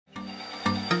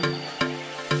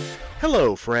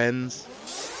Hello, friends.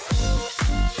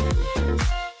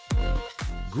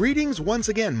 Greetings once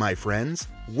again, my friends.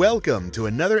 Welcome to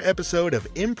another episode of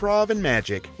Improv and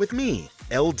Magic with me,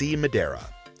 LD Madera.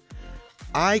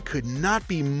 I could not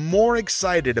be more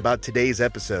excited about today's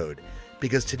episode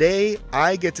because today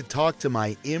I get to talk to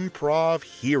my improv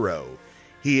hero.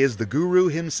 He is the guru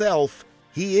himself.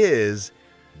 He is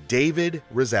David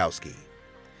Razowsky.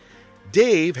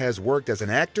 Dave has worked as an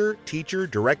actor, teacher,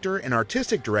 director, and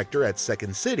artistic director at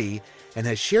Second City and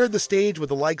has shared the stage with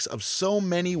the likes of so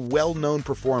many well-known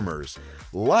performers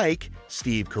like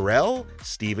Steve Carell,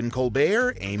 Stephen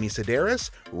Colbert, Amy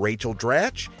Sedaris, Rachel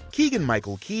Dratch,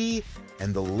 Keegan-Michael Key,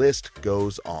 and the list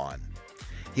goes on.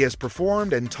 He has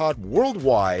performed and taught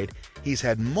worldwide, he's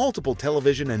had multiple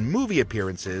television and movie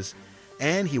appearances,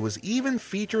 and he was even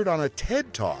featured on a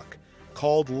TED Talk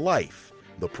called Life.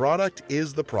 The product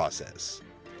is the process.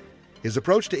 His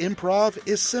approach to improv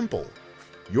is simple.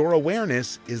 Your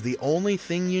awareness is the only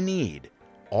thing you need.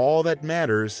 All that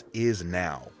matters is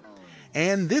now.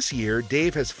 And this year,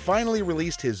 Dave has finally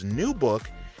released his new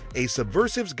book, A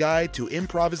Subversive's Guide to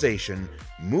Improvisation,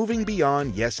 Moving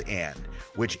Beyond Yes and,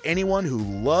 which anyone who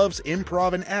loves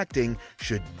improv and acting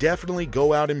should definitely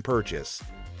go out and purchase.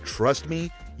 Trust me,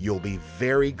 you'll be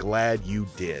very glad you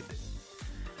did.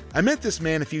 I met this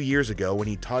man a few years ago when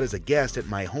he taught as a guest at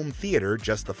my home theater,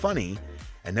 Just the Funny,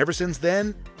 and ever since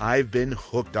then, I've been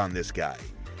hooked on this guy.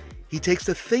 He takes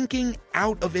the thinking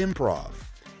out of improv,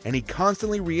 and he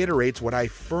constantly reiterates what I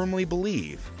firmly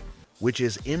believe, which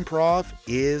is improv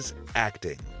is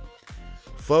acting.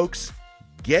 Folks,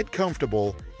 get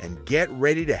comfortable and get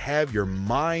ready to have your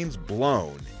minds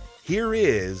blown. Here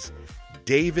is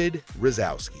David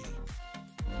Razowsky.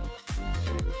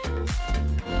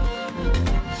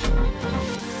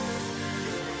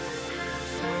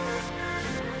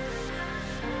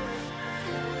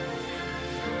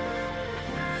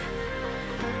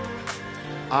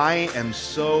 I am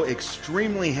so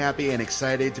extremely happy and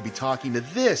excited to be talking to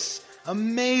this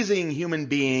amazing human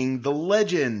being, the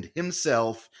legend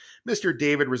himself, Mr.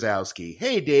 David Razowsky.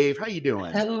 Hey, Dave, how you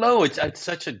doing? Hello, it's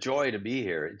such a joy to be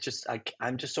here.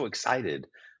 I'm just so excited.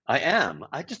 I'm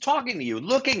just talking to you,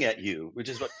 looking at you, which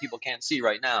is what people can't see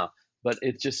right now. But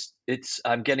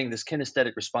I'm getting this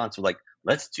kinesthetic response of like,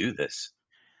 let's do this.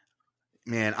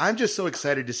 Man, I'm just so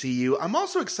excited to see you. I'm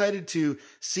also excited to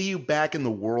see you back in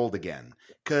the world again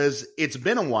because it's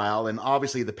been a while and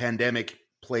obviously the pandemic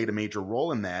played a major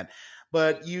role in that.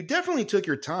 But you definitely took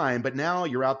your time, but now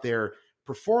you're out there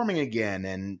performing again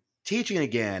and teaching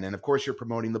again. And of course, you're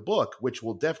promoting the book, which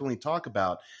we'll definitely talk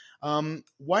about.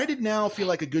 Why did now feel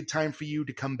like a good time for you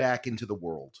to come back into the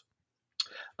world?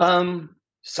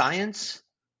 Science.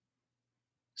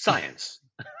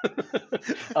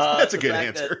 That's a good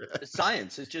answer.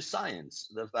 Science is just science.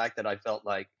 The fact that I felt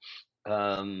like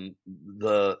I'm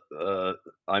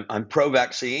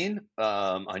pro-vaccine.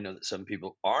 I know that some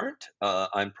people aren't.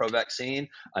 I'm pro-vaccine.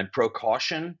 I'm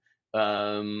pro-caution.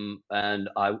 And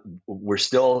we're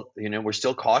still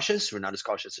cautious. We're not as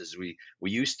cautious as we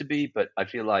used to be. But I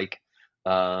feel like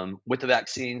with the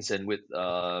vaccines and with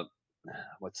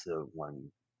what's the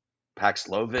one,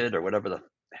 Paxlovid or whatever the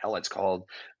hell it's called.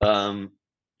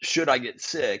 Should I get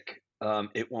sick,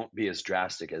 it won't be as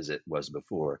drastic as it was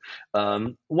before.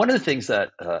 One of the things that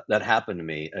happened to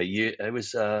me it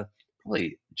was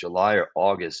probably July or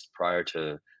August prior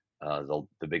to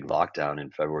the big lockdown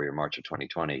in February or March of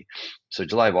 2020. So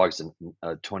July of August in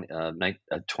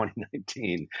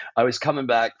 2019, I was coming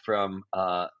back from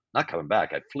not coming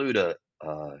back. I flew to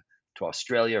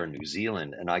Australia or New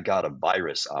Zealand, and I got a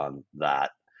virus on that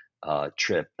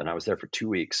trip, and I was there for 2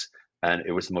 weeks. And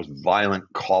it was the most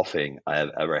violent coughing I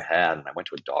have ever had. And I went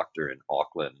to a doctor in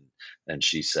Auckland, and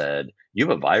she said, "You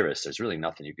have a virus. There's really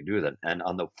nothing you can do with it." And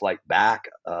on the flight back,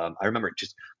 I remember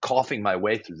just coughing my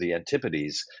way through the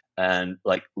Antipodes and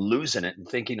like losing it and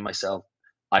thinking to myself,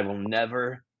 I will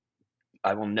never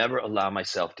allow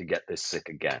myself to get this sick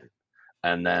again.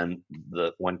 And then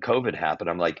when COVID happened,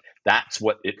 I'm like, that's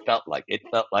what it felt like. It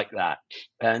felt like that.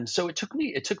 And so it took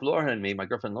Laura and me, my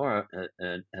girlfriend Laura,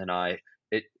 and I.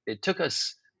 It took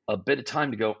us a bit of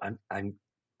time to go, I'm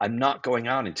not going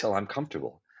out until I'm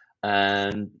comfortable.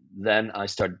 And then I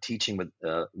started teaching with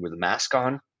a mask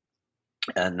on,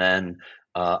 and then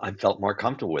I felt more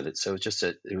comfortable with it. So it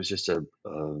was just a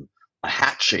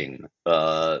hatching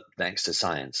thanks to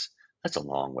science. That's a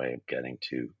long way of getting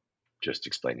to just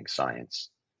explaining science.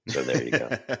 So there you go.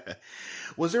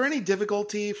 Was there any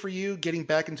difficulty for you getting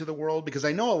back into the world? Because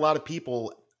I know a lot of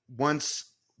people,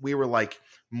 once we were like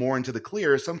more into the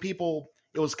clear, some people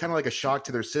it was kind of like a shock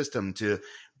to their system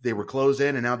they were closed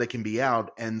in and now they can be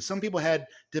out. And some people had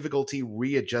difficulty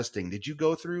readjusting. Did you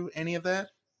go through any of that?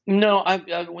 No,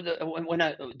 when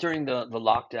I during the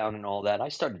lockdown and all that, I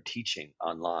started teaching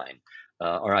online,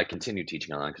 or I continued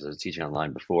teaching online because I was teaching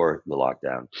online before the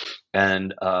lockdown,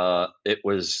 and it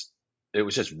was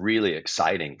just really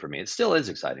exciting for me. It still is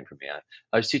exciting for me.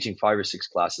 I was teaching 5 or 6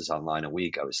 classes online a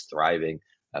week. I was thriving.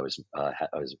 I was I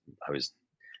was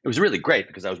it was really great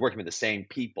because I was working with the same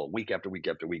people week after week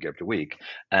after week after week,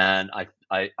 and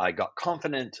I got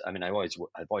confident. I mean, I've always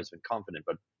been confident,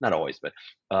 but not always. But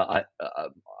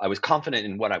I was confident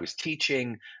in what I was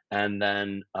teaching, and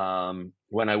then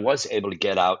when I was able to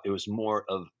get out, it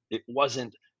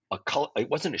wasn't it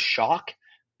wasn't a shock.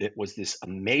 It was this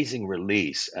amazing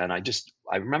release, and I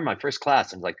remember my first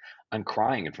class. I'm like, I'm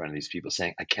crying in front of these people,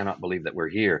 saying, I cannot believe that we're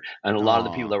here. And a lot of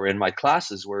the people Oh, that were in my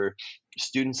classes were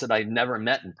students that I'd never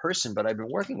met in person, but I've been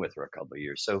working with for a couple of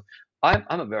years. So I'm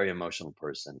a very emotional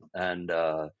person, and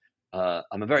I'm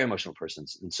a very emotional person.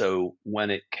 And so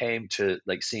when it came to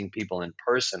like seeing people in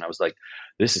person, I was like,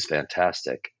 this is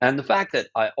fantastic. And the fact that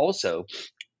I also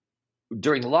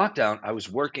during the lockdown, I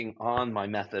was working on my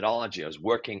methodology. I was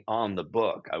working on the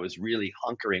book. I was really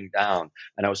hunkering down,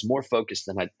 and I was more focused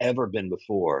than I'd ever been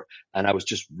before. And I was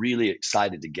just really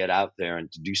excited to get out there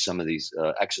and to do some of these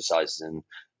exercises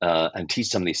and teach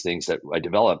some of these things that I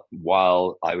developed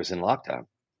while I was in lockdown.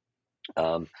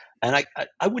 And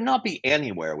I would not be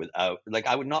anywhere without,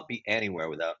 I would not be anywhere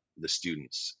without the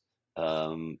students.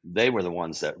 They were the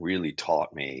ones that really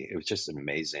taught me. It was just an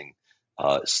amazing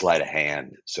sleight of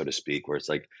hand, so to speak, where it's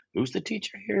like, who's the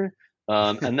teacher here?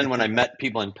 And then when I met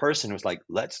people in person, it was like,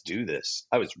 let's do this.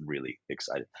 I was really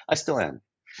excited. I still am.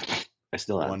 I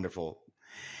still am. wonderful.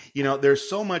 You know, there's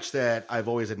so much that I've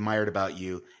always admired about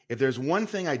you. If there's one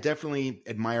thing I definitely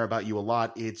admire about you a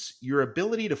lot, it's your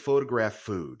ability to photograph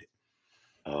food.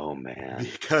 Oh man.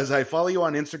 Because I follow you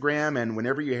on Instagram, and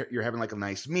whenever you're having like a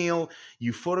nice meal,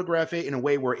 you photograph it in a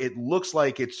way where it looks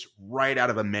like it's right out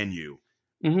of a menu.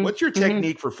 What's your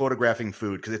technique for photographing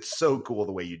food? Because it's so cool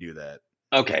the way you do that.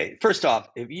 Okay, first off,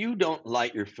 if you don't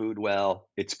light your food well,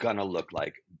 it's gonna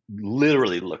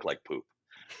literally look like poop.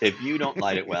 If you don't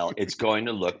light it well, it's going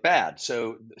to look bad.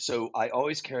 So I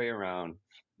always carry around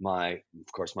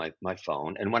of course, my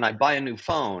phone. And when I buy a new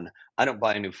phone, I don't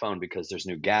buy a new phone because there's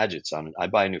new gadgets on it. I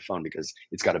buy a new phone because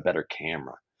it's got a better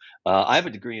camera. I have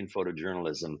a degree in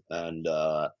photojournalism, and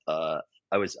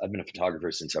I've been a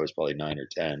photographer since I was probably 9 or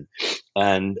 10,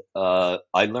 and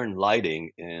I learned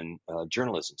lighting in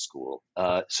journalism school.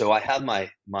 So I have my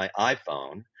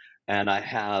iPhone, and I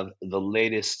have the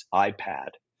latest iPad.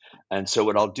 And so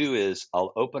what I'll do is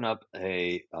I'll open up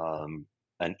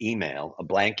an email, a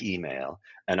blank email,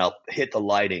 and I'll hit the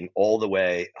lighting all the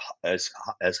way as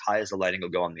high as the lighting will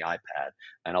go on the iPad,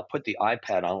 and I'll put the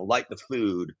iPad. I'll light the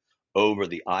food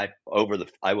I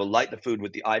will light the food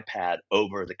with the iPad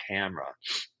over the camera,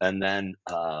 and then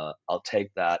I'll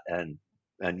take that and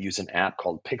use an app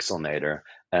called Pixelmator,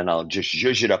 and I'll just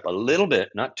zhuzh it up a little bit,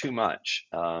 not too much.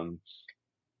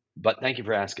 But thank you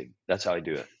for asking. That's how I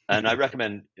do it. And I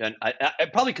recommend, and I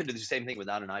probably could do the same thing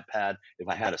without an iPad if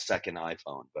I had a second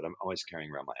iPhone, but I'm always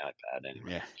carrying around my iPad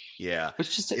anyway. Yeah.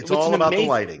 It's all about the amazing,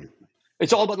 lighting.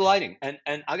 it's all about the lighting. And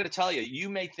I got to tell you, you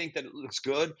may think that it looks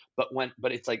good, but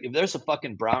it's like, if there's a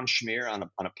fucking brown smear on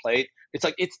a plate, it's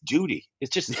like, it's duty.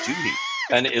 It's just duty.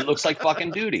 And it looks like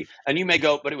fucking duty. And you may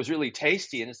go, but it was really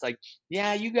tasty. And it's like,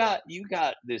 yeah, you got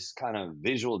this kind of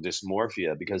visual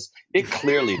dysmorphia because it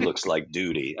clearly looks like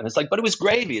duty. And it's like, but it was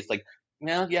gravy. It's like,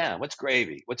 well, yeah, what's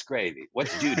gravy? What's gravy?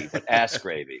 What's duty? But ass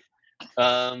gravy.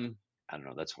 I don't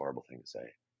know. That's a horrible thing to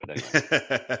say. But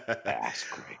anyway, ass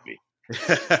gravy.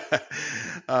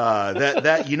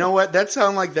 That you know what? That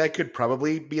sounds like that could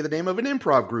probably be the name of an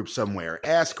improv group somewhere.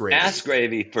 Ass Gravy. Ass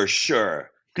Gravy for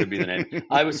sure could be the name.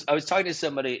 I was talking to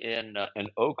somebody in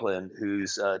Oakland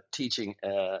who's teaching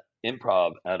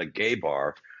improv at a gay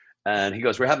bar, and he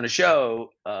goes, "We're having a show."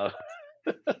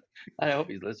 I hope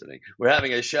he's listening. We're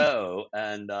having a show,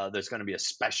 and there's going to be a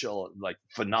special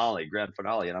grand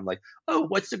finale. And I'm like, "Oh,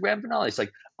 what's the grand finale?" It's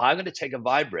like, I'm going to take a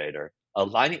vibrator, a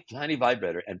tiny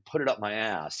vibrator, and put it up my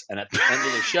ass. And at the end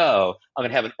of the show, I'm going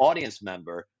to have an audience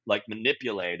member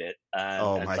manipulate it.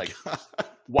 And my it's God.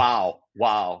 Wow.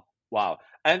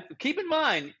 And keep in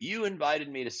mind, you invited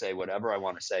me to say whatever I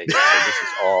want to say. So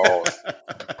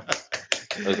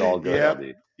this is all good. Yep.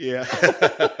 Andy. Yeah.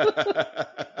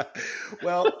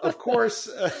 Well, of course.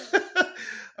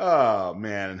 Oh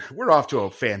man, we're off to a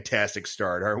fantastic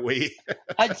start, aren't we?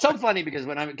 It's so funny because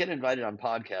when I get invited on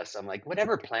podcasts, I'm like,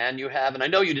 whatever plan you have, and I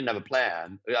know you didn't have a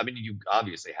plan. I mean, you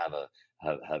obviously have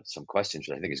have some questions,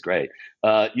 which I think is great.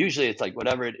 Usually it's like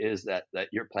whatever it is that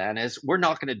your plan is, we're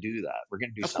not going to do that. We're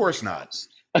going to do Of something course not.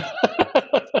 else.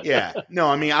 Yeah. No,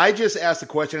 I mean, I just ask the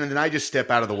question and then I just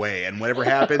step out of the way. And whatever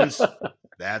happens,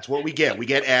 that's what we get. We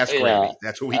get ass Yeah, gravy.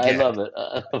 That's what we I get. love it.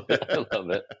 I love it. I love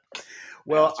it.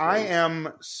 Well, That's I great.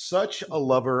 am such a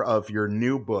lover of your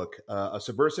new book, A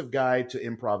Subversive Guide to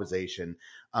Improvisation.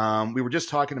 We were just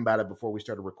talking about it before we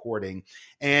started recording,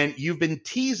 and you've been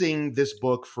teasing this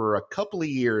book for a couple of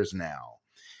years now.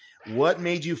 What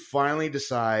made you finally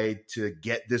decide to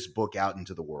get this book out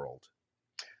into the world?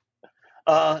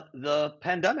 The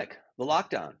pandemic, the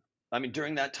lockdown. I mean,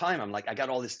 during that time, I'm like, I got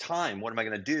all this time. What am I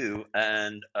going to do?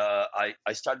 And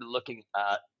I started looking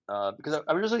at because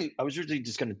I was usually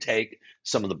just going to take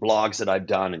some of the blogs that I've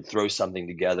done and throw something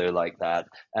together like that.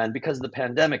 And because of the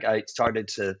pandemic, I started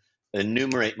to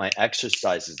enumerate my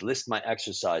exercises, list my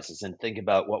exercises, and think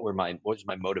about what was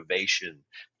my motivation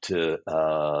to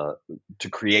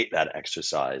create that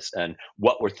exercise, and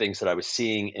what were things that I was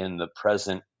seeing in the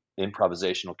present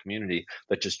improvisational community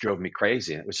that just drove me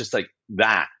crazy. And it was just like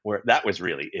that was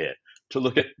really it, to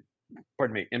look at,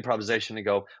 pardon me, improvisation and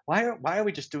go, why are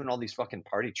we just doing all these fucking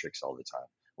party tricks all the time?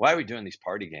 Why are we doing these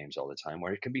party games all the time,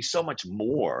 where it can be so much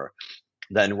more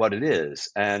than what it is?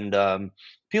 And people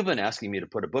have been asking me to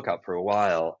put a book out for a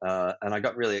while, and I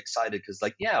got really excited because,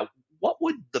 like, yeah, what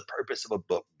would the purpose of a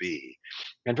book be?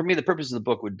 And for me, the purpose of the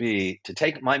book would be to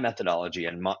take my methodology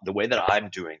and the way that I'm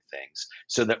doing things,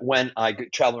 so that when I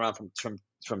travel around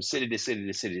from city to city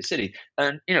to city to city,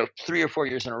 and 3 or 4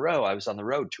 years in a row, I was on the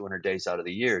road 200 days out of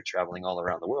the year, traveling all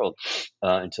around the world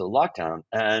until the lockdown.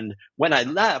 And when I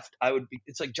left,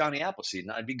 it's like Johnny Appleseed,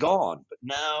 and I'd be gone. But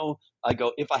now I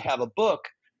go, if I have a book,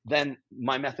 then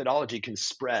my methodology can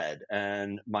spread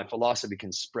and my philosophy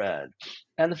can spread.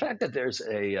 And the fact that there's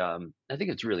I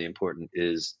think it's really important,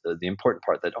 is the important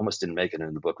part that almost didn't make it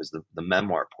into the book was the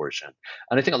memoir portion.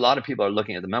 And I think a lot of people are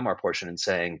looking at the memoir portion and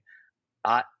saying,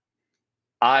 I,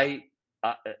 I,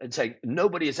 it's like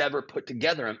nobody has ever put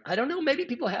together. I don't know. Maybe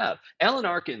people have. Alan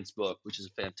Arkin's book, which is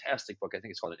a fantastic book. I think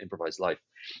it's called An Improvised Life.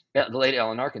 Yeah, the late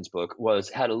Alan Arkin's book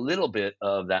had a little bit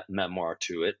of that memoir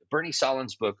to it. Bernie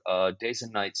Sahlins' book, Days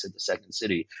and Nights at the Second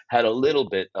City, had a little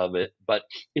bit of it, but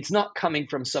it's not coming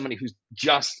from somebody who's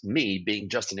just me being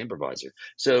just an improviser.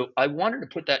 So I wanted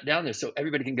to put that down there so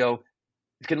everybody can look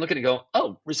at it and go,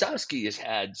 oh, Razowsky has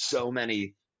had so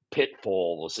many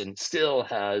pitfalls and still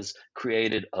has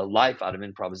created a life out of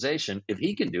improvisation. If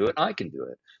he can do it, I can do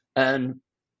it. And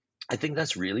I think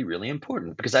that's really, really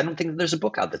important, because I don't think that there's a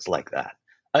book out that's like that.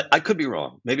 I could be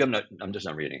wrong. Maybe I'm just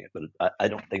not reading it, but I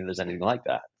don't think there's anything like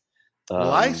that.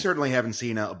 Well, I certainly haven't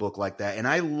seen a book like that. And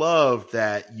I love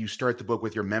that you start the book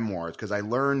with your memoirs, because I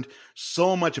learned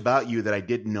so much about you that I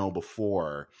didn't know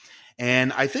before.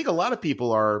 And I think a lot of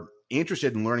people are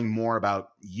interested in learning more about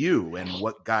you and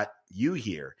what got you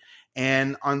here.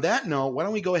 And on that note, why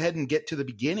don't we go ahead and get to the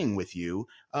beginning with you?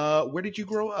 Where did you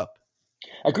grow up?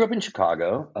 I grew up in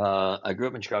Chicago. I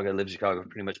lived in Chicago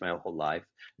pretty much my whole life,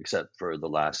 except for the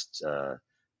last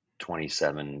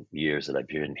 27 years that I've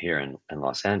been here in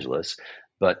Los Angeles.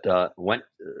 But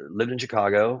lived in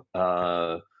Chicago.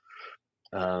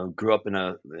 Grew up in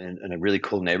a really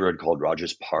cool neighborhood called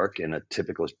Rogers Park, in a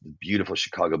typical beautiful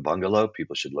Chicago bungalow.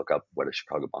 People should look up what a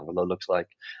Chicago bungalow looks like,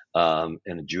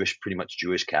 in a pretty much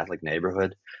Jewish Catholic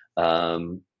neighborhood.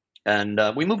 And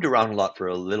we moved around a lot for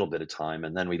a little bit of time,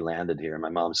 and then we landed here. My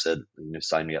mom said,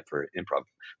 sign me up for improv,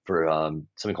 for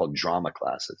something called drama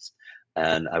classes.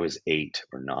 And I was 8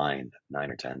 or 9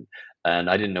 or 10, and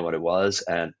I didn't know what it was,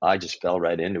 and I just fell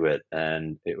right into it.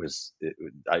 And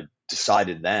I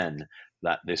decided then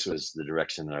that this was the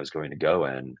direction that I was going to go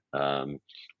in. I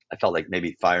felt like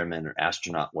maybe fireman or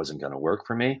astronaut wasn't going to work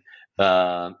for me,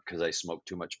 because I smoked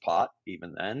too much pot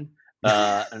even then.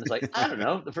 And it's like, I don't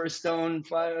know, the first stone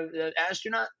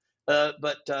astronaut,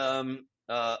 and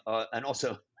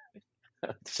also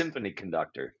symphony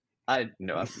conductor.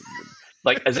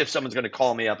 Like, as if someone's going to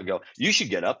call me up and go, you should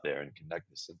get up there and conduct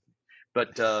the symphony.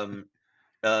 But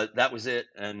that was it.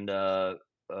 And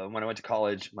when I went to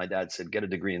college, my dad said, get a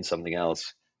degree in something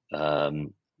else,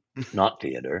 not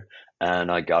theater.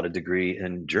 And I got a degree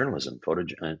in journalism,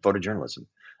 photojournalism.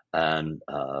 And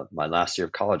my last year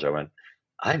of college, I went,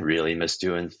 I really miss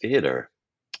doing theater.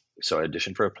 So I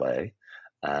auditioned for a play,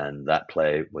 and that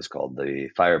play was called The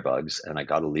Firebugs, and I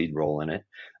got a lead role in it.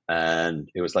 And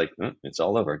it was like, it's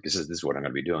all over. This is what I'm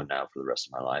going to be doing now for the rest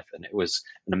of my life. And it was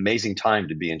an amazing time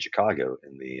to be in Chicago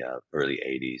in the early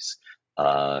 80s,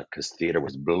 because theater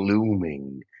was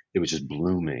blooming. It was just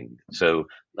blooming. So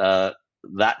that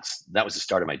was the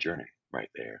start of my journey right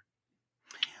there.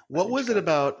 What in was it Chicago.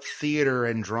 about theater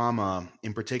and drama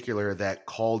in particular that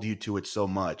called you to it so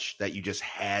much that you just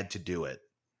had to do it?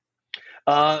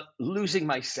 Losing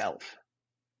myself,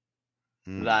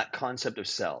 Hmm. that concept of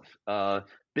self.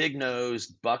 Big nose,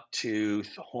 buck tooth,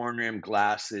 horn rimmed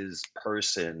glasses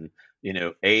person,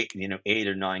 8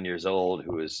 or 9 years old,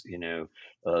 who is,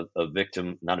 a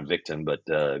victim, not a victim, but,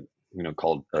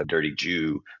 called a dirty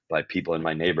Jew by people in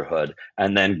my neighborhood.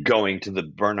 And then going to the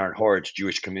Bernard Horowitz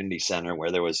Jewish Community Center,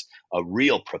 where there was a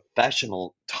real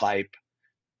professional type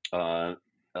uh,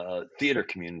 theater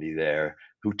community there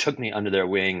who took me under their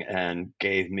wing and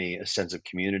gave me a sense of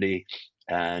community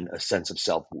and a sense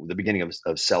of the beginning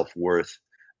of self worth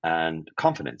and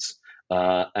confidence,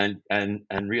 and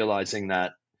realizing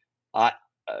that I,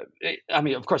 I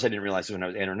mean, of course, I didn't realize it when I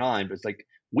was 8 or 9, but it's like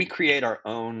we create our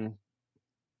own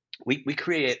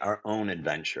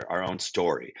adventure, our own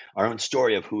story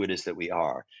of who it is that we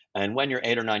are. And when you're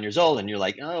 8 or 9 years old and you're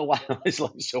like, oh, why is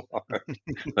life so hard?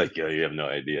 Like, you have no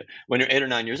idea. When you're 8 or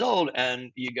 9 years old and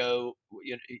you go,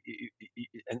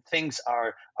 and things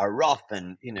are rough,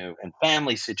 and and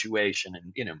family situation,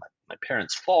 and my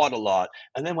parents fought a lot.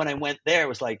 And then when I went there, it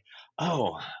was like,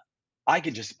 oh, I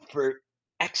could just, for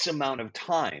X amount of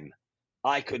time,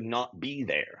 I could not be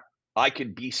there. I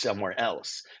could be somewhere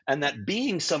else. And that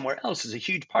being somewhere else is a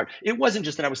huge part. It wasn't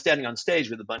just that I was standing on stage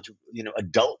with a bunch of,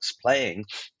 adults playing.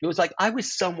 It was like I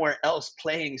was somewhere else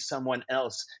playing someone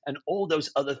else. And all those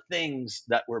other things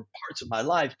that were parts of my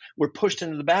life were pushed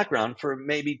into the background for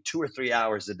maybe 2 or 3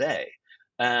 hours a day.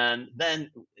 And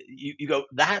then you go,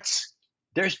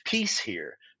 there's peace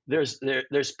here. There's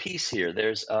peace here.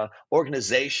 There's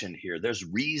organization here. There's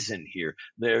reason here.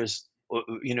 There's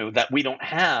that we don't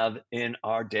have in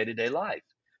our day-to-day life.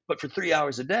 But for 3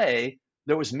 hours a day,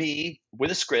 there was me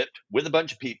with a script, with a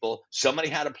bunch of people. Somebody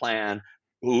had a plan,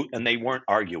 and they weren't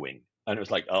arguing. And it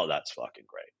was like, oh, that's fucking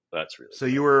great. That's really So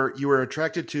great. you were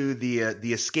attracted to the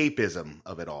escapism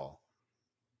of it all.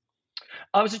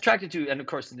 I was attracted to, and of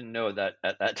course, I didn't know that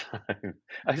at that time.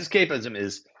 Escapism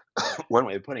is one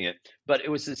way of putting it, but it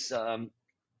was this.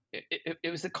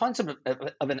 It was the concept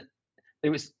of an. It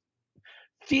was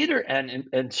theater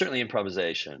and certainly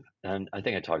improvisation, and I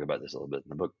think I talk about this a little bit in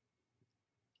the book.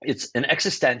 It's an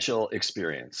existential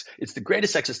experience. It's the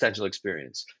greatest existential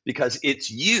experience because it's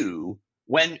you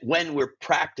when we're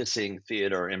practicing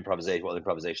theater or improvisation. Well,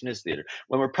 improvisation is theater.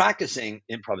 When we're practicing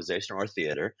improvisation or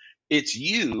theater, it's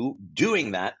you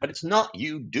doing that, but it's not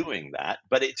you doing that,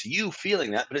 but it's you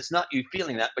feeling that, but it's not you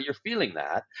feeling that, but you're feeling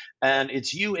that. And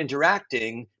it's you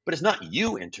interacting, but it's not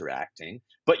you interacting,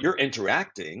 but you're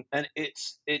interacting. And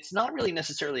it's not really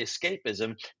necessarily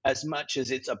escapism as much as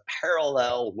it's a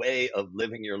parallel way of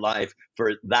living your life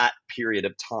for that period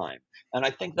of time. And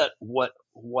I think that what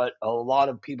a lot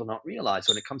of people don't realize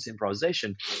when it comes to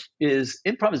improvisation is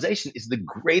the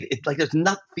great. It's like there's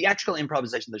not theatrical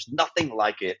improvisation. There's nothing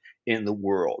like it in the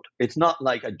world. It's not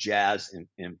like a jazz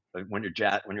when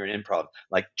you're in improv,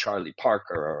 like Charlie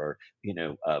Parker or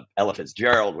Ella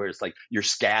Fitzgerald, where it's like you're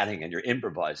scatting and you're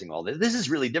improvising all this. This is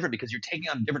really different because you're taking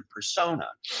on a different persona,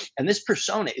 and this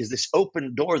persona is this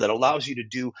open door that allows you to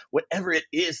do whatever it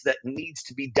is that needs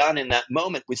to be done in that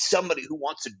moment with somebody who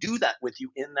wants to do that with you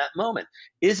in that moment.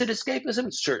 Is it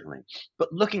escapism? Certainly,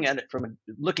 but looking at it from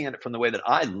the way that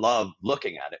I love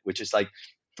looking at it, which is like,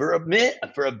 for a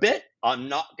bit, I'm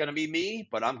not going to be me,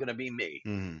 but I'm going to be me.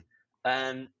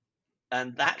 Mm-hmm.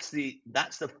 And that's the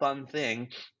fun thing,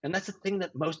 and that's the thing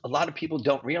that a lot of people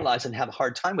don't realize and have a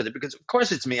hard time with it, because of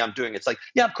course it's me, I'm doing it. It's like,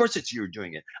 yeah, of course it's you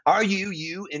doing it. Are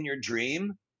you in your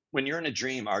dream? When you're in a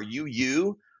dream, are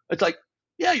you? It's like,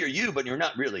 yeah, you're you, but you're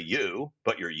not really you,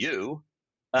 but you're you.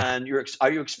 And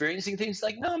are you experiencing things?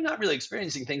 Like, no, I'm not really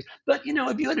experiencing things. But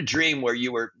if you had a dream where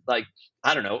you were, like,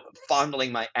 I don't know,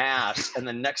 fondling my ass, and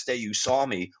the next day you saw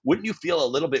me, wouldn't you feel a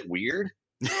little bit weird?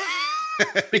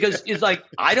 Because it's like,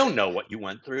 I don't know what you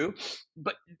went through,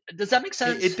 but does that make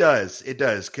sense? It does. It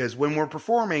does. Because when we're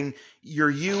performing, you're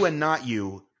you and not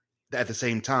you at the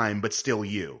same time, but still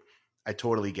you. I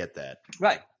totally get that.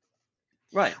 Right.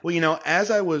 Right. Well, as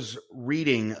I was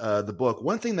reading the book,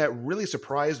 one thing that really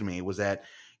surprised me was that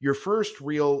your first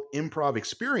real improv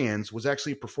experience was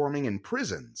actually performing in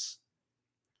prisons.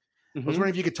 I was Hmm. wondering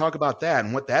if you could talk about that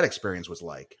and what that experience was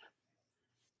like.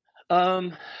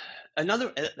 Um,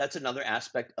 that's another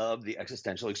aspect of the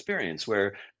existential experience,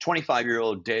 where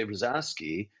 25-year-old Dave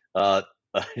Razowsky,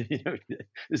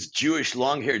 this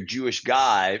long-haired Jewish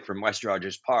guy from West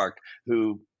Rogers Park,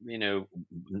 who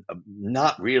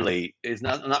not really is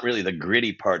not really the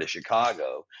gritty part of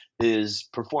Chicago, is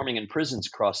performing in prisons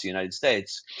across the United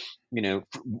States.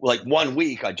 Like one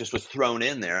week, I just was thrown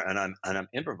in there, and I'm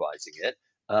improvising it.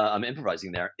 I'm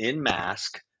improvising there in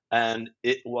mask, and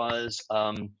it was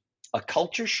a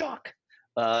culture shock,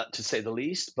 to say the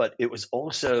least. But it was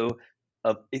also,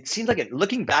 it seems like it,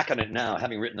 looking back on it now,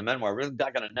 having written the memoir, looking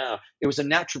back on it now, it was a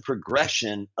natural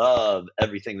progression of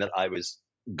everything that I was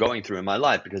going through in my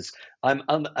life, because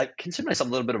I consider myself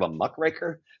a little bit of a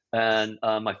muckraker, and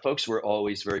my folks were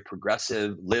always very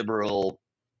progressive, liberal,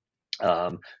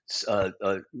 going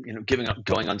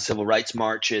on civil rights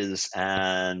marches,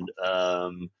 and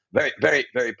very, very,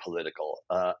 very political.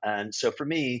 And so for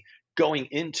me, going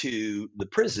into the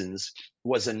prisons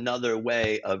was another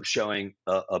way of showing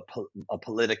a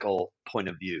political point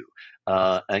of view,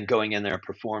 and going in there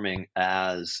performing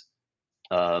as,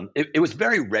 it was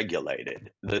very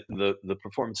regulated. The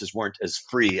performances weren't as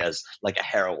free as like a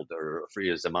herald, or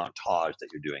free as a montage that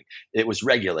you're doing. It was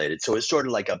regulated, so it's sort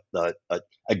of like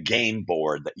a game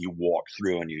board that you walk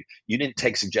through, and you didn't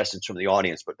take suggestions from the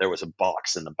audience, but there was a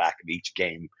box in the back of each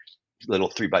game, little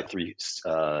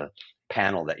 3x3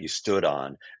 panel that you stood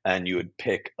on, and you would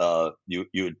pick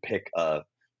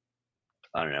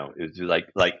I don't know. It was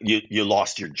like you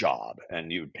lost your job, and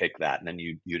you would pick that, and then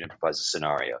you'd improvise a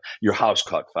scenario. Your house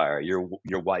caught fire. Your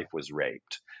wife was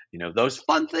raped. Those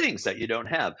fun things that you don't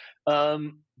have.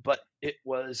 But it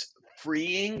was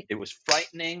freeing. It was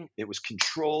frightening. It was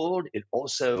controlled. It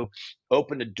also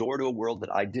opened a door to a world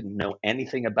that I didn't know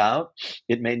anything about.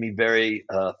 It made me very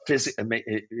physical.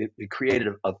 It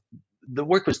created the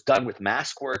work was done with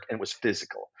mask work, and it was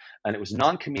physical, and it was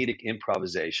non-comedic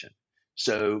improvisation.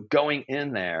 So going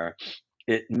in there,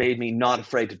 it made me not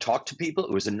afraid to talk to people.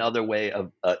 It was another way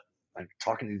of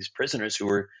talking to these prisoners who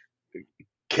were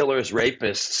killers,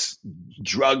 rapists,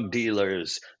 drug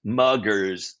dealers,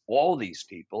 muggers, all these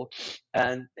people,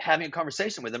 and having a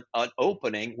conversation with them, an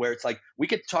opening where it's like, we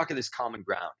get to talk of this common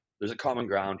ground. There's a common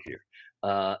ground here.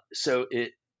 So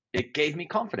it gave me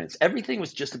confidence. Everything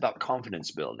was just about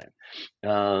confidence building,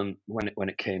 when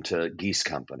it came to Geese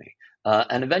Company.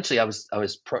 And eventually I was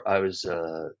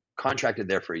contracted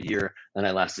there for a year, and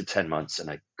I lasted 10 months, and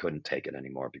I couldn't take it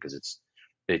anymore, because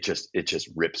it just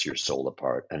rips your soul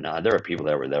apart. And there are people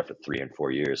that were there for 3 and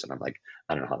 4 years, and I'm like,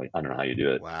 I don't know how you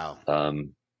do it. Wow.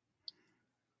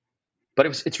 But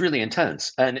it's really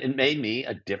intense, and it made me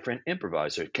a different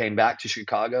improviser. Came back to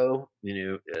Chicago,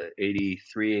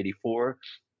 83, 84,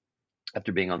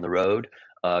 after being on the road.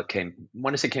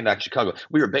 When I say came back to Chicago,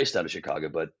 we were based out of Chicago,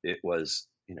 but it was,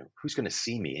 who's going to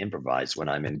see me improvise when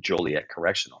I'm in Joliet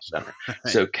Correctional Center?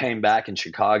 So came back in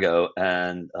Chicago,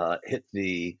 and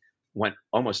went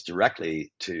almost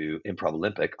directly to Improv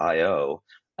Olympic IO,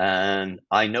 and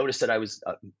I noticed that I was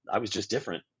just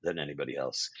different than anybody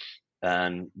else,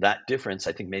 and that difference,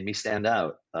 I think, made me stand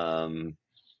out. And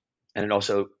it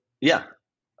also, yeah,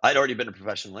 I'd already been a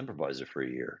professional improviser for a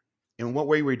year. In what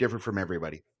way were you different from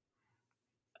everybody?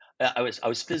 I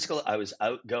was physical. I was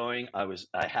outgoing. I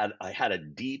had a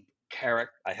deep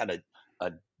character. I had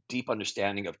a deep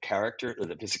understanding of character, or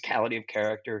the physicality of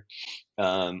character,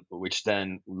 which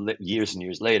then years and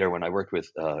years later, when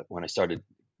I started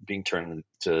being turned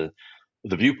to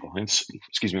the viewpoints,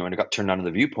 when I got turned on to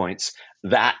the viewpoints,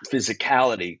 that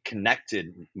physicality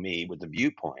connected me with the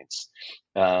viewpoints.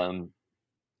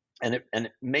 And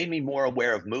it made me more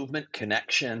aware of movement,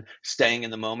 connection, staying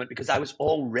in the moment, because I was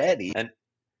already, and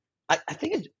I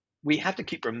think we have to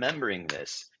keep remembering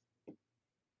this.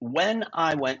 When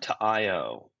I went to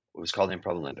IO, it was called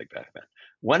Improv Olympic back then.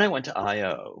 When I went to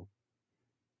IO,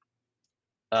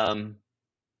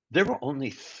 there were only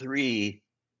 3,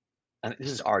 and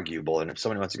this is arguable, and if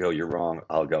somebody wants to go, you're wrong,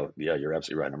 I'll go, yeah, you're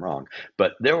absolutely right, I'm wrong.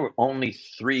 But there were only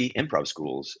 3 improv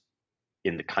schools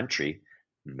in the country,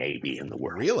 maybe in the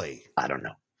world. Really? I don't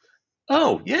know.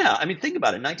 Oh, yeah. I mean, think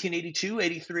about it. 1982,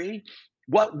 83.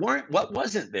 What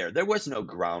wasn't there? There was no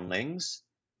Groundlings.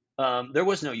 There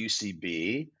was no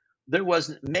UCB. There was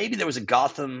a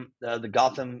Gotham, the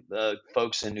Gotham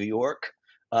folks in New York.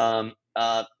 And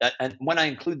when I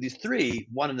include these 3,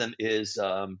 one of them is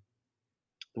the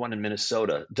one in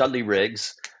Minnesota, Dudley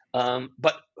Riggs.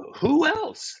 But who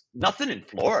else? Nothing in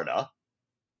Florida.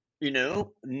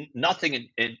 Nothing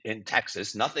in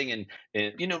Texas, nothing in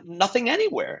nothing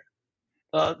anywhere.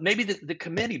 Maybe the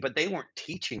committee, but they weren't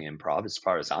teaching improv as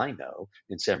far as I know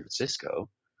in San Francisco.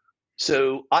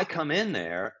 So I come in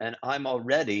there, and I'm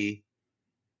already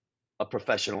a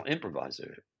professional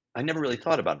improviser. I never really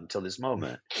thought about it until this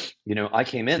moment. I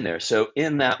came in there. So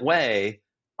in that way,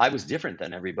 I was different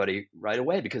than everybody right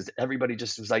away, because everybody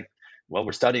just was like, well,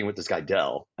 we're studying with this guy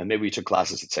Dell, and maybe we took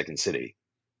classes at Second City,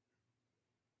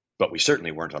 but we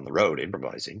certainly weren't on the road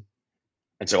improvising.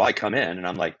 And so I come in, and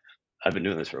I'm like, I've been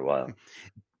doing this for a while.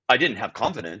 I didn't have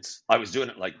confidence. I was doing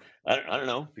it like, I don't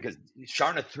know, because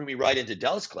Sharna threw me right into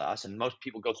Dell's class, and most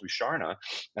people go through Sharna,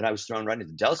 and I was thrown right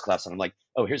into Dell's class, and I'm like,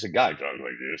 oh, here's a guy talking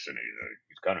like this, and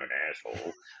he's kind of an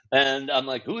asshole. And I'm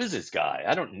like, who is this guy?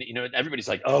 I don't, everybody's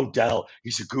like, oh, Dell,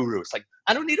 he's a guru. It's like,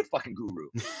 I don't need a fucking guru.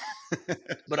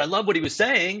 But I love what he was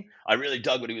saying. I really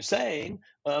dug what he was saying.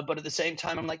 But at the same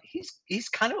time, I'm like, he's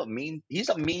kind of he's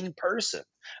a mean person.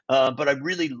 But I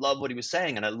really love what he was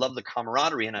saying, and I love the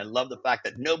camaraderie, and I love the fact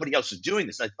that nobody else is doing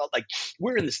this. I felt like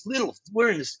we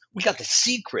got the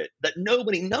secret that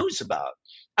nobody knows about.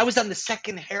 I was on the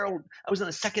second Herald. I was on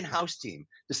the second house team.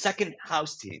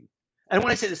 And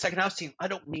when I say the second house team, I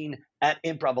don't mean at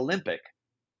Improv Olympic.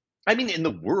 I mean in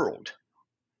the world.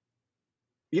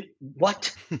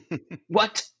 What?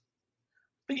 What?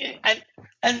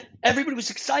 And everybody was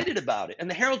excited about it. And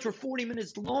the Heralds were 40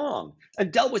 minutes long.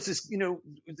 And Dell was this,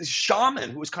 this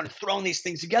shaman who was kind of throwing these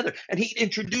things together. And he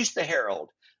introduced the Herald.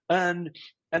 And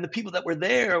the people that were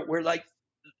there were like,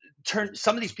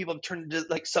 some of these people have turned into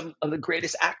like some of the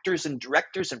greatest actors and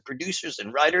directors and producers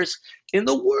and writers in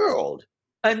the world.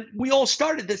 And we all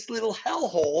started this little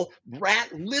hellhole,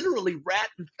 literally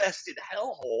rat-infested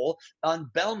hellhole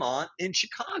on Belmont in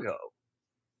Chicago.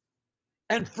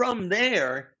 And from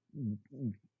there,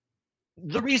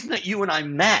 the reason that you and I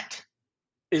met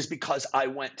is because I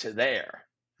went to there.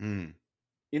 You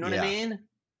know what I mean?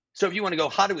 So if you want to go,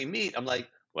 how do we meet? I'm like,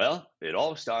 well, it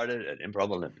all started at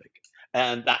Improv Olympic.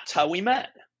 And that's how we met,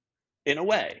 in a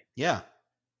way. Yeah.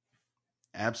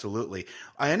 Absolutely.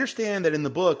 I understand that in the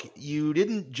book, you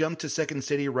didn't jump to Second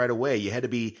City right away. You had to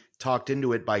be talked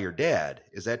into it by your dad.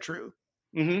 Is that true?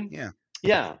 Mm-hmm. Yeah.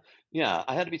 Yeah.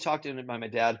 I had to be talked into it by my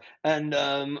dad. And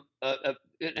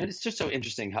it's just so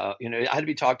interesting how, I had to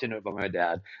be talked into it by my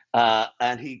dad.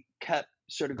 And he kept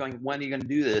sort of going, when are you going to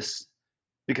do this?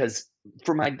 Because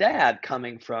for my dad,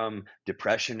 coming from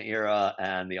Depression era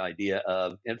and the idea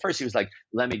of, at first he was like,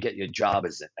 let me get you a job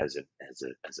as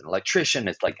an electrician.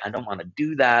 It's like, I don't want to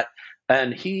do that.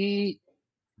 And he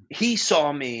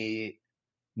saw me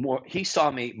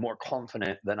more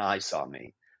confident than I saw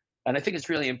me. And I think it's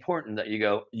really important that you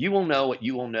go, you will know what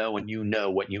you will know, and you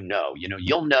know what you know.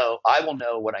 You'll know, I will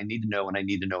know what I need to know, and I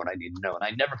need to know what I need to know. And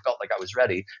I never felt like I was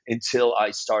ready until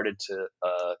I started to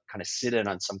kind of sit in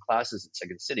on some classes at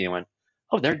Second City and went,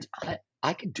 oh,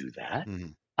 I can do that. Mm-hmm.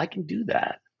 I can do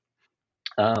that.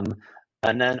 And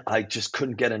then I just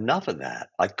couldn't get enough of that.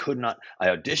 I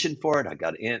auditioned for it. I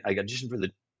auditioned for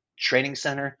the training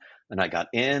center. And I got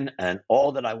in, and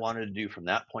all that I wanted to do from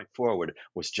that point forward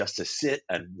was just to sit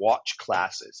and watch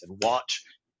classes and watch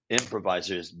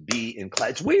improvisers be in class.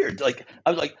 It's weird. Like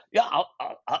I was like, yeah,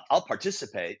 I'll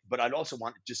participate, but I'd also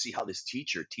want to see how this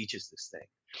teacher teaches this thing,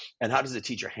 and how does the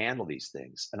teacher handle these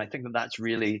things. And I think that that's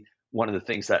really one of the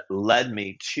things that led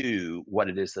me to what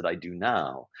it is that I do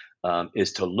now,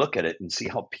 is to look at it and see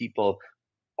how people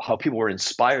were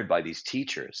inspired by these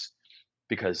teachers,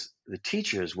 because the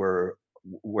teachers were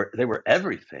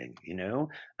everything,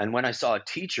 And when I saw a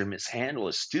teacher mishandle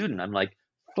a student, I'm like,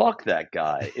 fuck that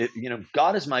guy.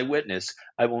 God is my witness.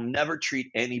 I will never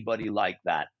treat anybody like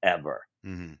that ever,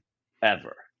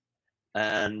 ever.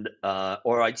 And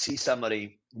or I'd see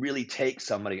somebody really take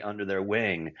somebody under their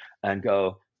wing and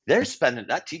go,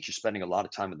 that teacher's spending a lot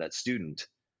of time with that student.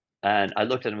 And I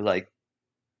looked at him like,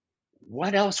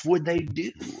 what else would they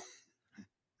do?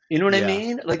 You know what I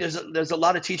mean? Like there's a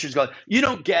lot of teachers going, you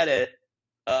don't get it.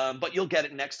 But you'll get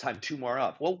it next time, 2 more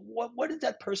up. Well, what did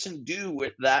that person do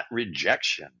with that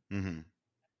rejection? Mm-hmm.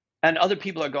 And other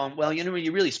people are going, well,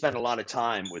 you really spend a lot of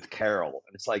time with Carol.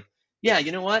 And it's like, yeah,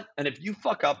 you know what? And if you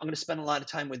fuck up, I'm going to spend a lot of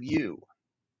time with you.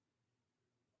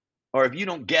 Or if you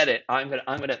don't get it, I'm going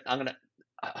to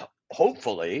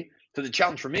hopefully, so the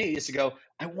challenge for me is to go,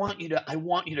 I want you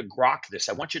to grok this.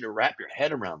 I want you to wrap your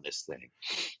head around this thing.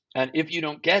 And if you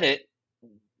don't get it,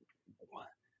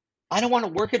 I don't want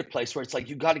to work at a place where it's like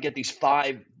you got to get these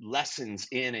 5 lessons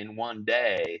in one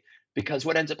day, because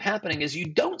what ends up happening is you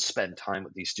don't spend time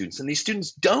with these students, and these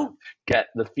students don't get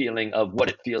the feeling of what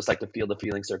it feels like to feel the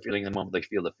feelings they're feeling the moment they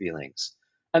feel the feelings.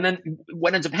 And then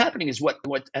what ends up happening is what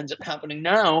ends up happening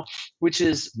now, which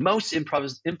is most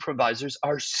improvisers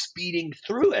are speeding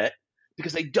through it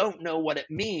because they don't know what it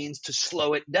means to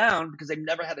slow it down, because they've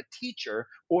never had a teacher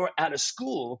or at a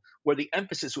school where the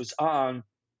emphasis was on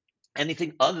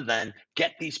anything other than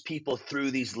get these people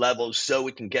through these levels so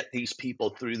we can get these people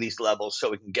through these levels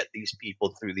so we can get these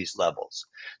people through these levels.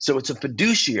 So it's a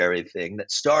fiduciary thing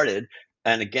that started.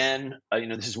 And again,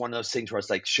 this is one of those things where it's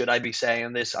like, should I be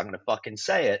saying this? I'm going to fucking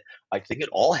say it. I think it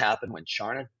all happened when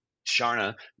Sharna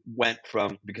Sharna went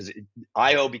from, because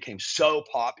IO became so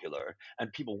popular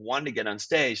and people wanted to get on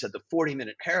stage, that the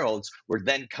 40-minute heralds were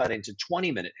then cut into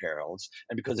 20-minute heralds.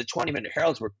 And because the 20-minute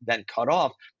heralds were then cut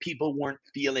off, people weren't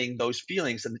feeling those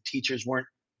feelings and the teachers weren't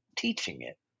teaching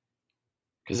it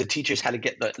because the teachers had to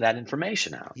get that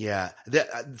information out. Yeah.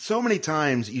 So many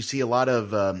times you see a lot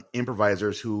of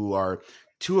improvisers who are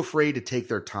too afraid to take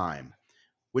their time,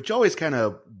 which always kind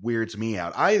of weirds me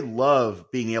out. I love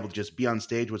being able to just be on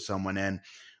stage with someone and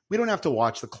we don't have to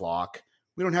watch the clock.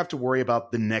 We don't have to worry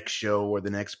about the next show or the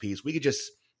next piece. We could just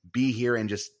be here and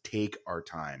just take our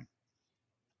time.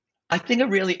 I think a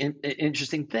really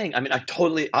interesting thing. I mean, I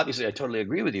totally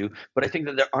agree with you, but I think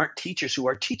that there aren't teachers who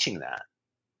are teaching that.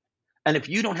 And if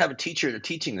you don't have a teacher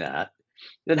teaching that,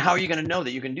 then how are you going to know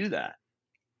that you can do that?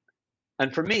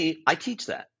 And for me, I teach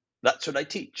that. That's what I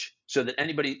teach. So that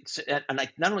anybody, and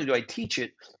not only do I teach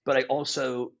it, but I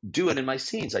also do it in my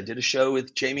scenes. I did a show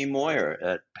with Jamie Moyer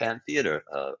at Pan Theater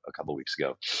a couple of weeks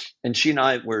ago. And she and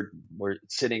I were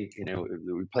sitting,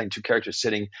 we were playing two characters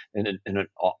sitting in an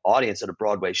audience at a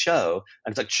Broadway show.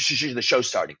 And it's like, the show's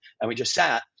starting. And we just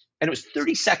sat, and it was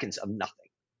 30 seconds of nothing.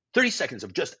 30 seconds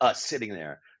of just us sitting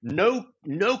there. No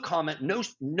comment,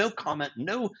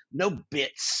 no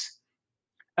bits.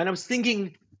 And I was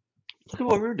thinking, look at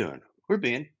what we're doing. We're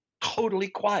being totally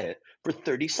quiet for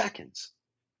 30 seconds.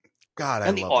 God,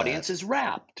 and the audience is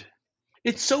rapt.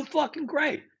 It's so fucking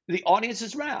great. The audience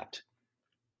is rapt.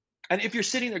 And if you're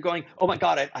sitting there going, oh my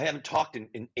God, I haven't talked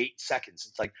in 8 seconds.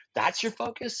 It's like, that's your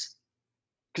focus?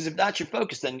 Because if that's your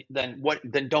focus, then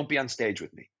don't be on stage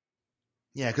with me.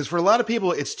 Yeah, because for a lot of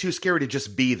people, it's too scary to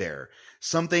just be there.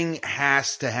 Something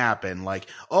has to happen. Like,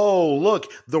 oh,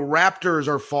 look, the Raptors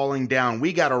are falling down.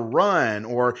 We got to run.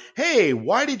 Or, hey,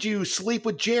 why did you sleep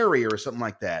with Jerry? Or something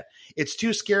like that. It's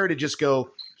too scary to just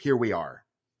go, here we are.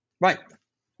 Right.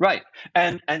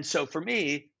 And so for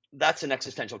me, that's an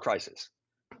existential crisis.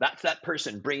 That's that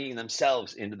person bringing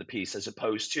themselves into the piece, as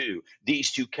opposed to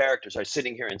these two characters are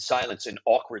sitting here in silence, in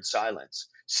awkward silence.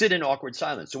 Sit in awkward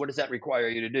silence. So what does that require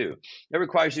you to do? It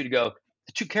requires you to go,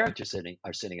 the two characters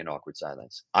are sitting in awkward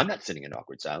silence. I'm not sitting in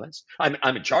awkward silence. I'm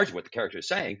in charge of what the character is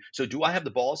saying. So do I have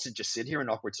the balls to just sit here in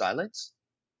awkward silence?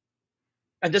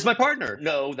 And does my partner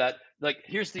know that, like,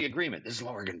 here's the agreement. This is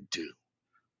what we're going to do.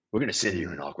 We're going to sit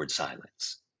here in awkward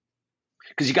silence.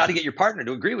 Because you got to get your partner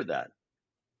to agree with that.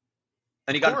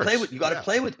 And you got to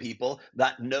play with people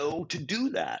that know to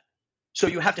do that. So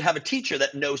you have to have a teacher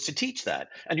that knows to teach that.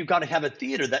 And you've got to have a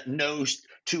theater that knows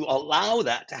to allow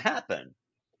that to happen.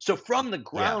 So from the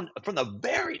ground, from the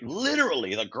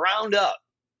literally the ground up,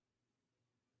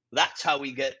 that's how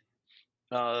we get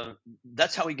improv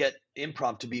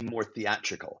to be more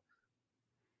theatrical.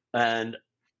 And,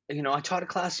 I taught a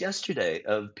class yesterday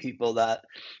of people that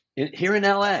here in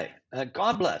LA,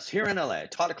 God bless, here in LA, I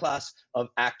taught a class of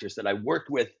actors that I worked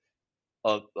with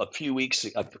a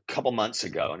couple months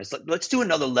ago. And it's like, let's do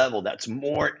another level that's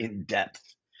more in depth.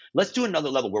 Let's do another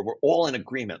level where we're all in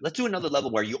agreement. Let's do another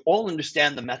level where you all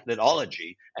understand the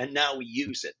methodology and now we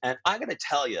use it. And I got to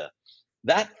tell you,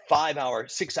 that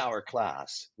 6-hour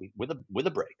class with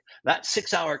a break, that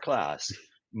 6-hour class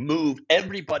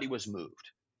everybody was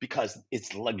moved because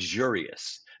it's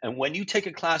luxurious. And when you take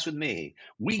a class with me,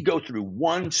 we go through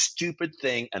one stupid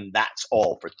thing and that's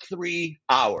all for 3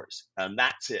 hours and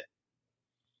that's it.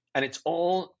 And it's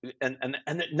all, and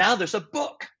now there's a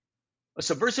book, A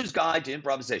Subversive's Guide to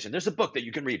Improvisation. There's a book that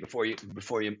you can read before you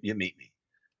meet me.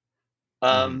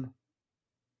 But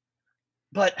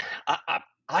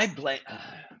I blame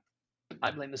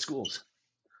the schools.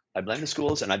 I blame the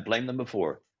schools, and I blame them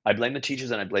before. I blame the teachers,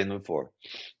 and I blame them before.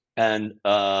 And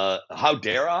how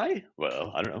dare I?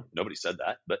 Well, I don't know. Nobody said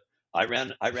that, but I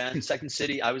ran Second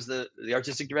City. I was the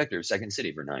artistic director of Second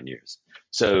City for 9 years.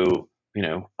 So,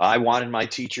 I wanted my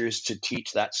teachers to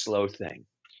teach that slow thing.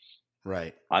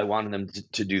 Right. I wanted them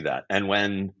to do that. And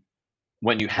when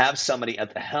you have somebody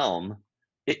at the helm,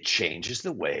 it changes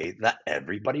the way that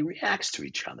everybody reacts to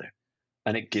each other.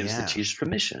 And it gives the teachers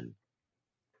permission.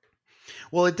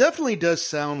 Well, it definitely does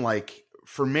sound like,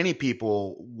 for many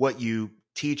people, what you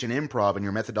teach in improv and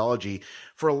your methodology,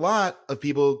 for a lot of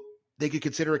people, they could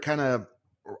consider it kind of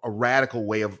a radical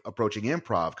way of approaching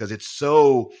improv because it's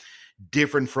so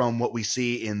different from what we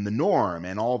see in the norm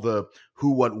and all the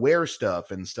who, what, where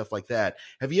stuff and stuff like that.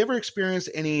 Have you ever experienced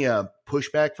any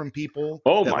pushback from people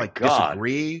that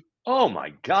disagree? Oh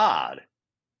my God.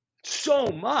 So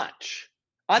much.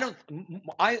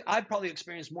 I probably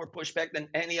experienced more pushback than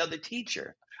any other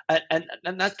teacher. And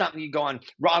that's not me going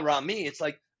rah me. It's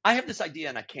like, I have this idea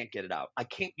and I can't get it out. I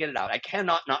can't get it out. I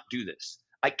cannot not do this.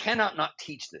 I cannot not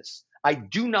teach this. I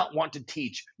do not want to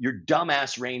teach your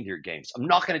dumbass reindeer games. I'm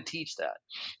not going to teach that.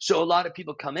 So a lot of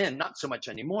people come in, not so much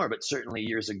anymore, but certainly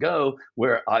years ago,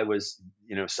 where I was,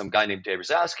 some guy named Dave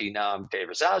Razowsky. Now I'm Dave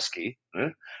Razowsky,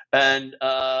 and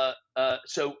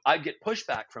so I get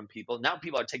pushback from people. Now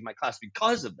people are taking my class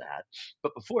because of that.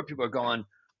 But before, people are going,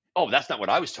 "Oh, that's not what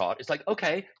I was taught." It's like,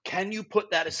 okay, can you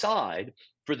put that aside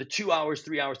for the 2 hours,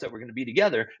 3 hours that we're going to be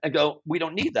together and go, we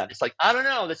don't need that? It's like, I don't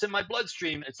know. That's in my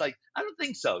bloodstream. It's like, I don't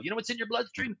think so. You know what's in your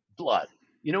bloodstream? Blood.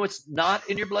 You know what's not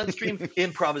in your bloodstream?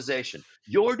 Improvisation.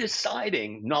 You're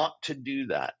deciding not to do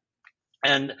that.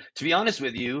 And to be honest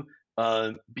with you,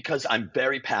 because I'm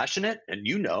very passionate, and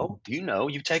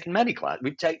you've taken many classes.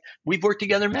 We've worked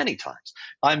together many times.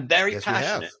 I'm very Yes, we have.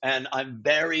 passionate, and I'm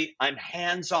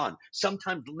hands-on,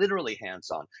 sometimes literally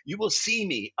hands-on. You will see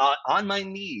me on my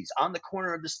knees on the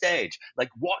corner of the stage, like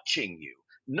watching you.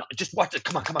 No, just watch it.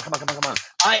 Come on, come on, come on, come on, come on.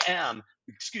 I am,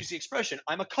 excuse the expression,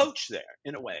 I'm a coach there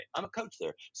in a way. I'm a coach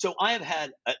there. So I have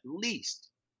had at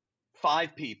least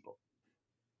 5 people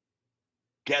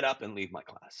get up and leave my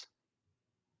class.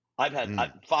 I've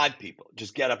had 5 people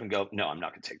just get up and go, no, I'm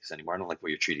not going to take this anymore. I don't like the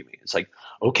way you're treating me. It's like,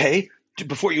 okay,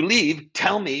 before you leave,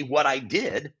 tell me what I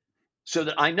did so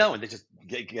that I know. And they just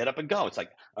get up and go. It's like,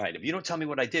 all right, if you don't tell me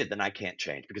what I did, then I can't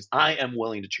change, because I am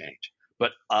willing to change.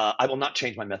 But I will not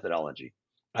change my methodology.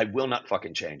 I will not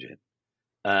fucking change it.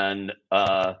 And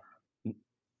I'm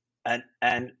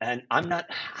not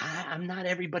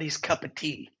everybody's cup of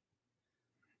tea.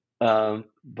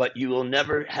 But you will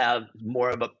never have more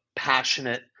of a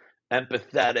passionate,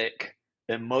 empathetic,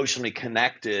 emotionally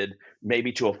connected,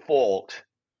 maybe to a fault,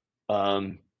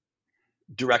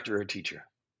 director or teacher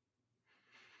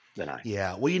than I.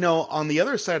 Yeah. Well, on the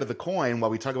other side of the coin, while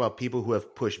we talk about people who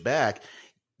have pushed back,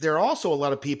 there are also a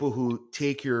lot of people who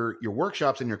take your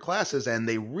workshops and your classes and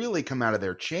they really come out of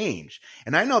there changed.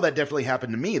 And I know that definitely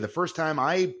happened to me. The first time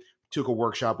I took a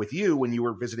workshop with you when you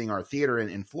were visiting our theater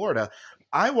in Florida,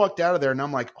 I walked out of there and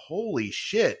I'm like, holy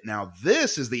shit, now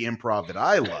this is the improv that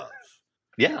I love.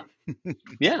 Yeah.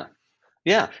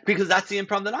 Yeah. Because that's the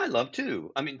improv that I love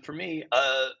too. I mean, for me,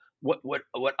 what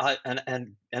I,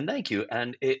 and thank you.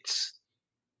 And it's,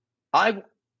 I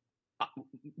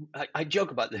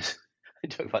joke about this.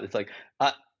 Like,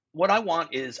 what I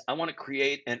want is, I want to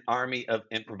create an army of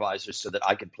improvisers so that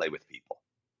I can play with people.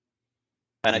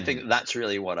 And I think that's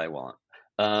really what I want.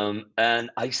 And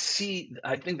I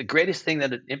think the greatest thing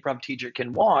that an improv teacher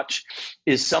can watch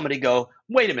is somebody go,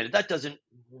 wait a minute, that doesn't,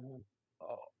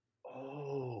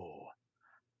 oh,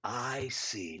 I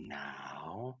see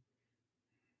now.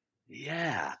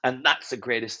 Yeah. And that's the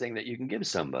greatest thing that you can give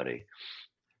somebody.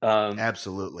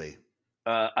 Absolutely.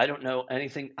 I don't know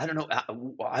anything. I don't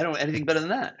know anything better than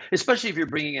that, especially if you're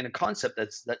bringing in a concept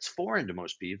that's foreign to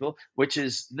most people, which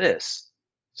is this: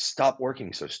 stop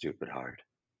working so stupid hard.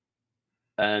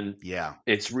 And yeah,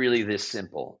 it's really this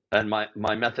simple. And my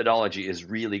methodology is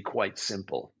really quite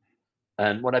simple.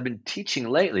 And what I've been teaching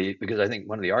lately, because I think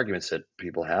one of the arguments that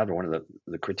people have, or one of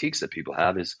the critiques that people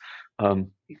have, is,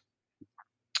 when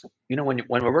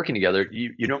we're working together,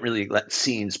 you don't really let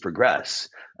scenes progress.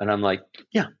 And I'm like,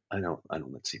 yeah, I don't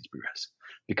let scenes progress,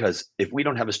 because if we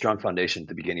don't have a strong foundation at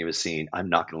the beginning of a scene, I'm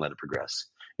not going to let it progress.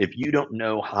 If you don't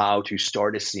know how to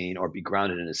start a scene or be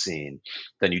grounded in a scene,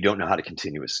 then you don't know how to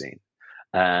continue a scene.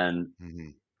 And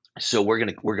so we're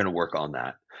gonna work on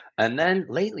that. And then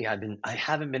lately, I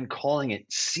haven't been calling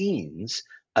it scenes.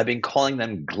 I've been calling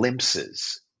them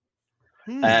glimpses.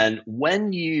 And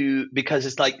because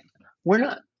it's like,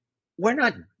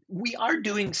 we are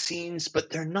doing scenes, but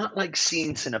they're not like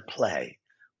scenes in a play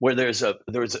where there's a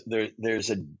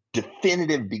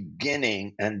definitive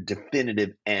beginning and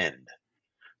definitive end.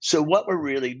 So what we're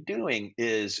really doing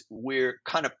is we're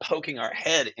kind of poking our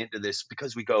head into this,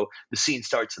 because we go, the scene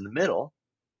starts in the middle.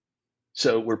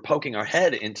 So we're poking our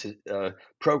head into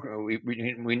program.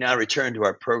 We now return to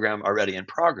our program already in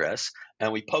progress,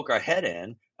 and we poke our head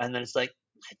in, and then it's like,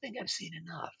 I think I've seen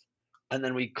enough. And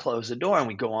then we close the door and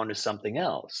we go on to something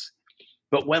else.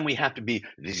 But when we have to be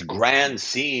these grand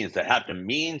scenes that have to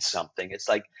mean something, it's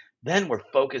like, then we're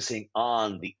focusing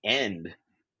on the end,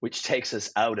 which takes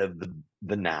us out of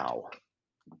the now.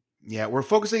 Yeah, we're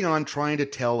focusing on trying to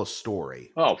tell a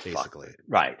story. Oh, basically. Fuck.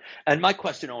 Right. And my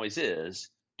question always is,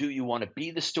 do you want to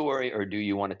be the story, or do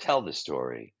you want to tell the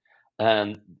story?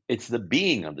 And it's the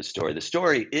being of the story. The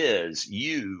story is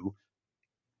you.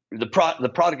 The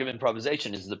product of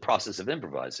improvisation is the process of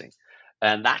improvising.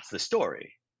 And that's the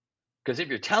story. Because if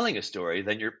you're telling a story,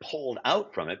 then you're pulled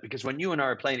out from it. Because when you and I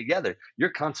are playing together, your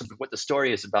concept of what the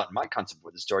story is about and my concept of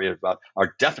what the story is about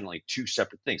are definitely two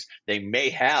separate things. They may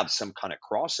have some kind of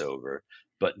crossover,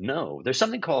 but no. There's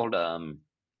something called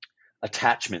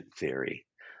attachment theory.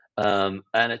 And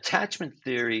attachment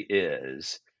theory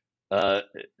is uh,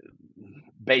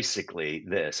 basically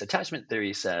this. Attachment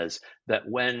theory says that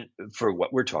for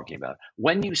what we're talking about,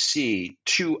 when you see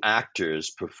two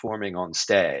actors performing on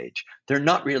stage, they're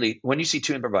not really, when you see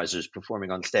two improvisers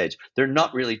performing on stage, they're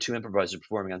not really two improvisers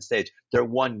performing on stage. They're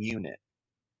one unit.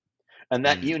 And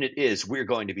that Mm, unit is, we're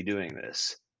going to be doing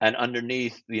this. And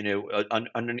underneath,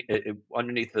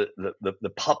 underneath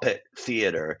the puppet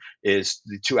theater is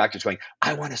the two actors going,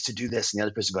 I want us to do this. And the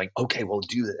other person going, okay, we'll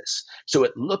do this. So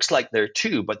it looks like they're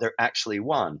two, but they're actually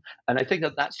one. And I think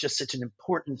that that's just such an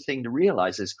important thing to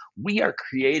realize is we are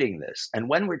creating this. And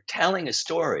when we're telling a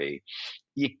story,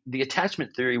 the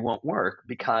attachment theory won't work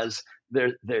because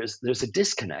there's a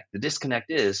disconnect. The disconnect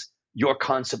is your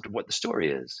concept of what the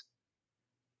story is.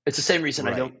 It's the same reason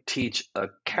I right. don't teach a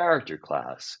character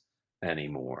class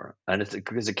anymore. And it's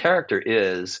because a character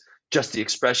is just the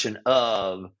expression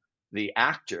of the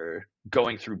actor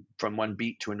going through from one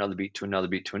beat to another beat to another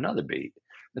beat to another beat.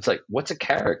 It's like, what's a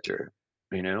character?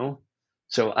 You know?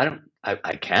 So I'm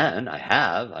known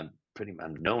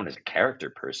as a character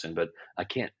person, but I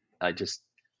can't, I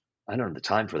don't have the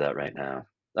time for that right now.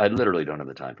 I literally don't have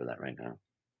the time for that right now.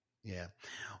 Yeah.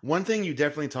 One thing you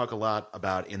definitely talk a lot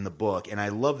about in the book, and I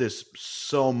love this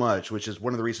so much, which is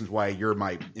one of the reasons why you're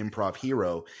my improv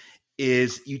hero,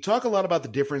 is you talk a lot about the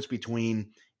difference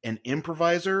between an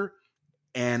improviser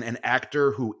and an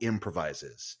actor who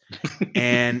improvises.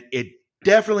 And it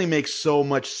definitely makes so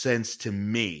much sense to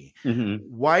me. Mhm.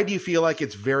 Why do you feel like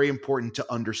it's very important to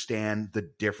understand the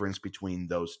difference between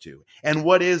those two? And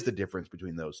what is the difference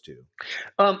between those two?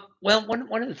 Well,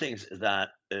 one of the things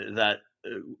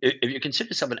if you consider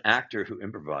yourself an actor who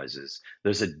improvises,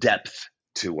 there's a depth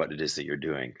to what it is that you're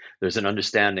doing. There's an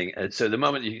understanding. And so the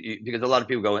moment because a lot of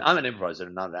people go, I'm an improviser,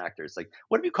 I'm not an actor. It's like,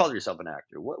 what if you call yourself an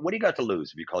actor? What do you got to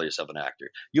lose if you call yourself an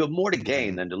actor? You have more to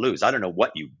gain Mhm. than to lose. I don't know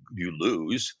what you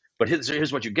lose, but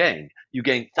here's what you gain. You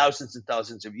gain thousands and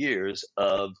thousands of years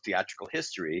of theatrical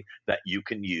history that you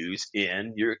can use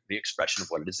in the expression of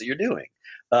what it is that you're doing.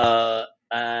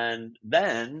 And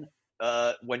then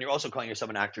when you're also calling yourself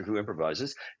an actor who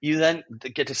improvises, you then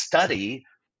get to study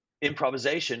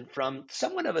improvisation from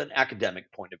somewhat of an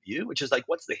academic point of view, which is like,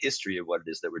 what's the history of what it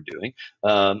is that we're doing?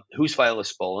 Who's Viola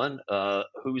Spolin?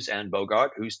 Who's Anne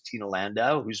Bogart? Who's Tina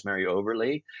Landau? Who's Mary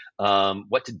Overly?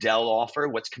 What did Dell offer?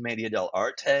 What's Commedia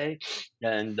dell'arte?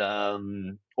 And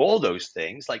all those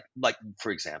things, like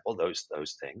for example, those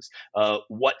things.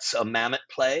 What's a Mamet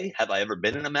play? Have I ever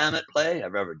been in a Mamet play?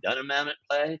 Have I ever done a Mamet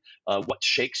play? What's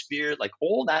Shakespeare? Like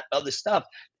all that other stuff,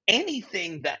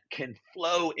 anything that can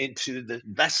flow into the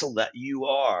vessel that you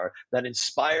are, that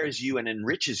inspires you and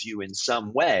enriches you in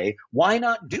some way, why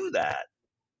not do that?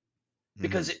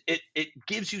 Because Mhm. it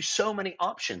gives you so many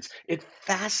options. It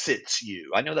facets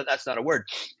you. I know that that's not a word,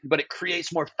 but it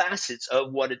creates more facets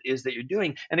of what it is that you're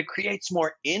doing, and it creates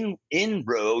more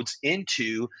inroads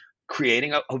into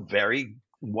creating a very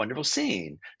wonderful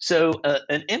scene. So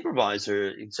an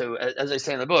improviser. So as I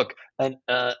say in the book, an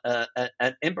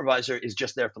improviser is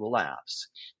just there for the laughs.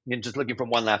 You're just looking from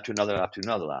one laugh to another laugh to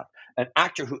another laugh. An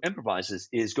actor who improvises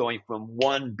is going from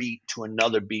one beat to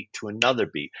another beat to another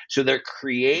beat. So they're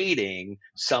creating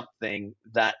something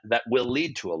that will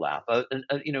lead to a laugh.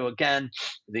 Again,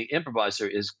 the improviser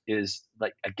is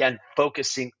like, again,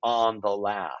 focusing on the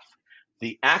laugh.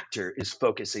 The actor is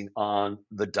focusing on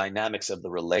the dynamics of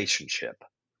the relationship.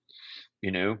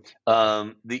 The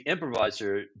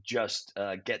improviser just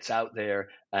gets out there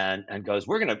and goes,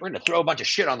 we're gonna throw a bunch of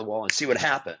shit on the wall and see what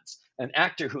happens. An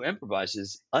actor who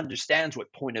improvises understands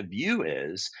what point of view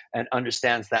is and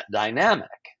understands that dynamic.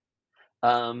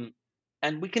 um,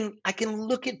 and I can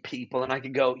look at people and I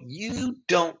can go, you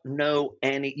have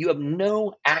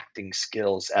no acting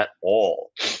skills at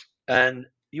all. And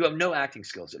you have no acting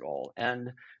skills at all.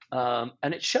 And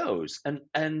it shows.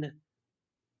 And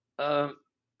um,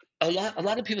 a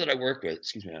lot of people that I work with,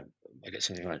 excuse me, I got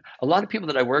something on. A lot of people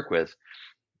that I work with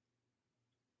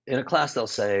in a class, they'll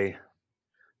say,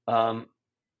 um,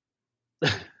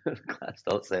 class,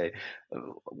 they'll say,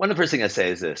 one of the first things I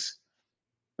say is this: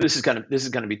 this is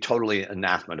gonna be totally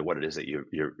anathema to what it is that you're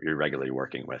regularly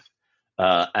working with.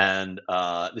 And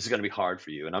this is going to be hard for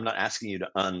you. And I'm not asking you to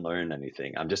unlearn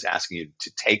anything. I'm just asking you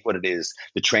to take what it is,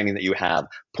 the training that you have,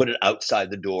 put it outside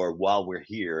the door while we're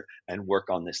here and work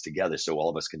on this together. So all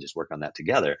of us can just work on that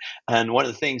together. And one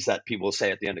of the things that people will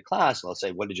say at the end of class, and I'll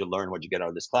say, what did you learn? What did you get out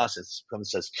of this class? And someone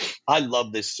says, I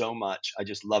love this so much. I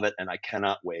just love it. And I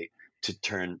cannot wait to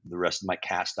turn the rest of my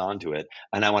cast onto it.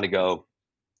 And I want to go,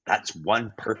 that's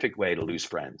one perfect way to lose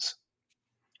friends.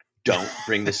 Don't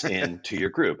bring this into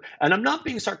your group. And I'm not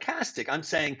being sarcastic. I'm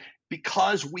saying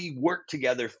because we worked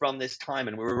together from this time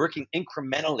and we were working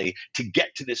incrementally to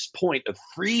get to this point of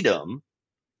freedom,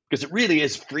 because it really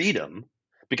is freedom,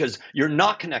 because you're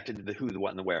not connected to the who, the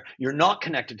what, and the where. You're not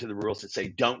connected to the rules that say,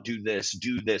 don't do this,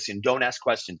 and don't ask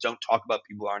questions, don't talk about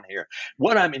people who aren't here.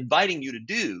 What I'm inviting you to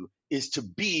do is to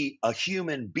be a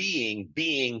human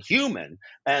being human.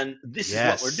 And this is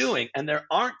what we're doing. And there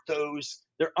aren't those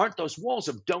walls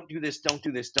of don't do this, don't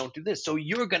do this, don't do this. So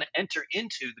you're going to enter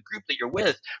into the group that you're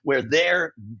with where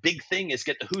their big thing is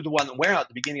get the who, the what, and the where out at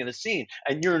the beginning of the scene.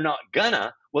 And you're not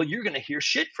gonna, well, you're going to hear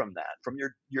shit from that, from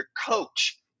your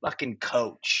coach. Fucking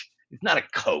coach. He's not a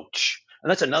coach.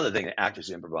 And that's another thing that actors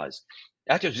who improvise.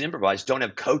 Actors who improvise don't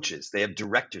have coaches. They have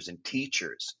directors and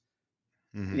teachers.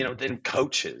 Then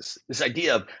coaches. This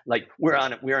idea of like we're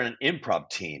on an improv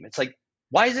team. It's like,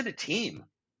 why is it a team?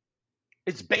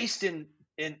 It's based in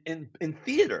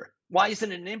theater. Why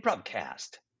isn't it an improv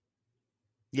cast?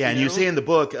 Yeah, and you say in the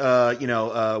book,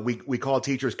 we call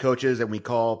teachers coaches and we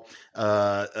call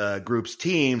groups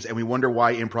teams, and we wonder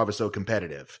why improv is so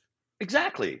competitive.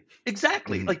 Exactly.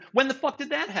 Mm-hmm. Like, when the fuck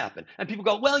did that happen? And people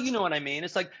go, well, you know what I mean.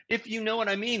 It's like, if you know what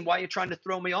I mean, why are you trying to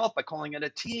throw me off by calling it a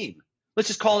team? Let's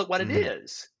just call it what it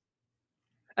is.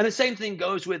 And the same thing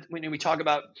goes with when we talk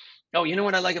about, oh, you know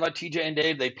what I like about TJ and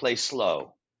Dave? They play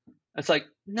slow. It's like,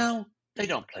 no, they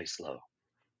don't play slow.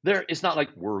 It's not like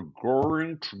we're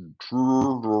going to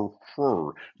do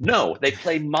the. No, they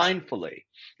play mindfully.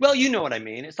 Well, you know what I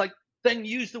mean. It's like, then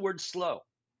use the word slow.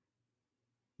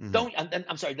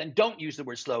 Then don't use the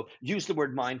word slow. Use the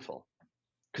word mindful,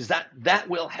 because that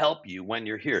will help you when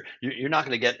you're here. You're not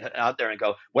going to get out there and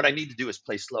go, what I need to do is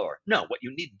play slower. No, what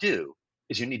you need to do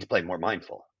is you need to play more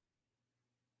mindful,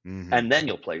 and then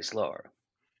you'll play slower.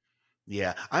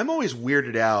 Yeah, I'm always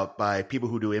weirded out by people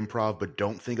who do improv but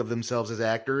don't think of themselves as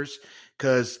actors,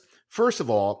 because first of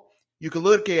all, you can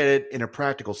look at it in a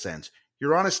practical sense.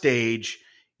 You're on a stage,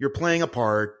 you're playing a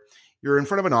part, you're in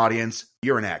front of an audience,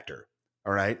 you're an actor.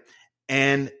 All right.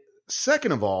 And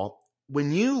second of all,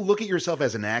 when you look at yourself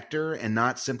as an actor and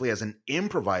not simply as an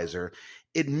improviser,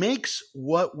 it makes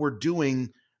what we're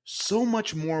doing so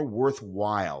much more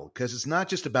worthwhile, because it's not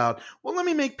just about, well, let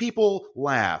me make people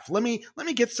laugh. Let me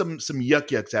get some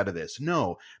yucks out of this.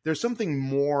 No, there's something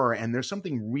more, and there's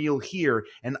something real here.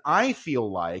 And I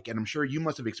feel like, and I'm sure you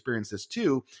must have experienced this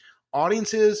too,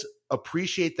 audiences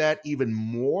appreciate that even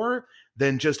more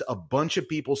than just a bunch of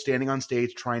people standing on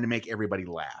stage trying to make everybody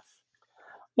laugh.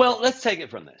 Well, let's take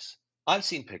it from this. I've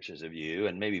seen pictures of you,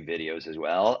 and maybe videos as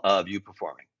well, of you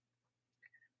performing.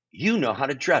 You know how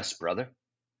to dress, brother.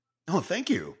 Oh, thank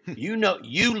you. You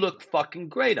look fucking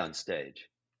great on stage.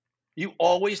 You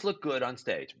always look good on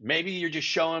stage. Maybe you're just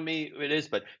showing me it is,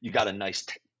 but you got a nice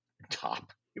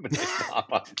top. You have a nice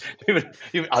top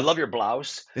on. I love your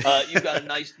blouse. You got a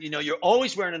nice, you're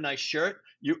always wearing a nice shirt.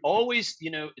 You always,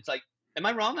 it's like, am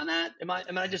I wrong on that?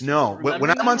 Am I just no? When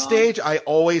I'm on stage, I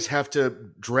always have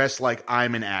to dress like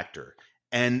I'm an actor,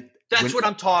 and that's what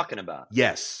I'm talking about.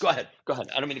 Yes. Go ahead.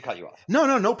 I don't mean to cut you off.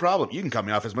 No problem. You can cut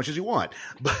me off as much as you want.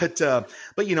 But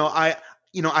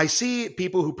I see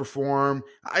people who perform.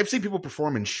 I've seen people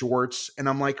perform in shorts, and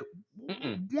I'm like,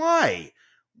 why?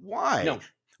 No.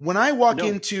 When I walk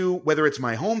into, whether it's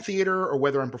my home theater or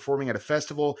whether I'm performing at a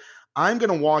festival, I'm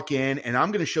going to walk in and I'm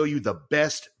going to show you the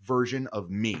best version of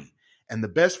me. And the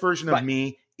best version of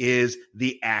me is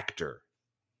the actor.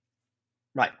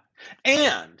 Right.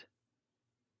 And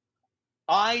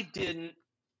I didn't,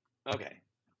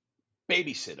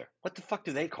 babysitter. What the fuck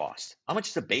do they cost? How much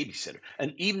is a babysitter?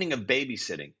 An evening of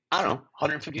babysitting. I don't know,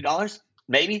 $150?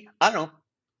 Maybe? I don't know.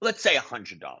 Let's say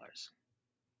 $100.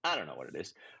 I don't know what it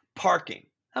is. Parking.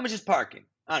 How much is parking?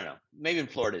 I don't know. Maybe in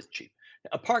Florida it's cheap.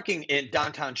 A parking in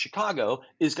downtown Chicago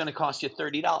is going to cost you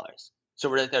 $30. So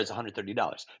right there, it's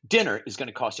 $130. Dinner is going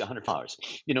to cost you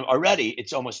 $100. Already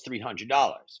it's almost $300.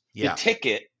 Yeah.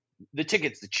 The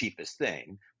ticket's the cheapest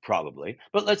thing, probably.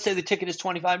 But let's say the ticket is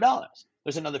 $25.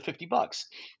 There's another $50.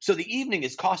 So the evening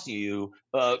is costing you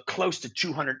close to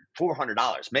 $200,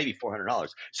 $400, maybe $400.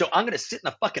 So I'm going to sit in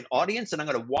the fucking audience and I'm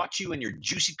going to watch you in your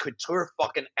Juicy Couture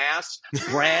fucking ass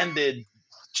branded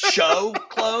show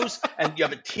clothes, and you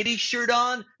have a titty shirt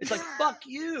on. It's like, fuck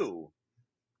you.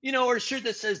 Or a shirt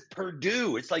that says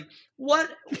Purdue. It's like, what?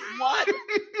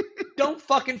 Don't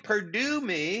fucking Purdue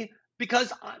me,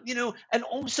 because and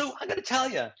also I got to tell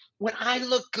you, when I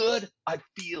look good, I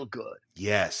feel good.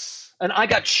 Yes. And I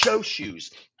got show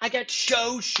shoes. I got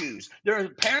show shoes. There are a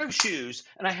pair of shoes,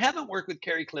 and I haven't worked with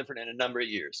Carrie Clifford in a number of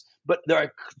years, but there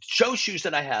are show shoes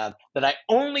that I have that I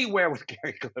only wear with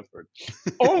Carrie Clifford.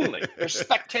 Only. They're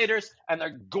spectators, and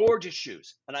they're gorgeous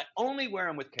shoes, and I only wear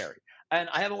them with Carrie. And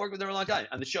I haven't worked with her in a long time,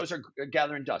 and the shows are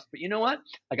gathering dust. But you know what?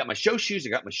 I got my show shoes.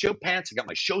 I got my show pants. I got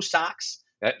my show socks.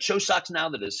 I got show socks now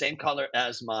that are the same color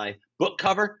as my book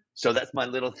cover. So that's my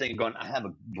little thing going, I have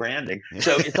a branding.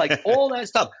 So it's like all that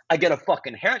stuff. I get a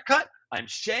fucking haircut. I'm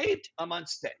shaved. I'm on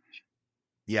stage.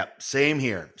 Yep. Same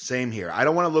here. Same here. I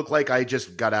don't want to look like I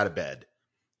just got out of bed.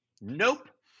 Nope.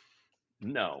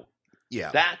 No.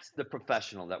 Yeah. That's the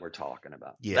professional that we're talking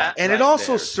about. Yeah. That and right it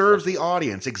also there serves the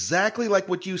audience exactly like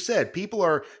what you said. People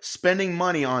are spending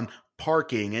money on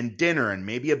parking and dinner and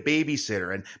maybe a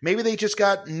babysitter, and maybe they just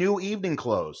got new evening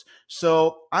clothes.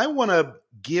 So I want to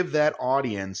give that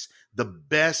audience the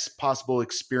best possible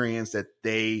experience that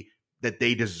they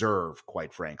deserve,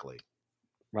 quite frankly.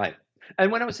 Right.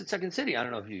 And when I was at Second City, I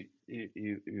don't know if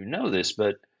you know this,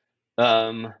 but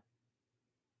when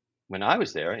I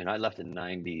was there and I left in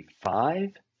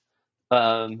 95,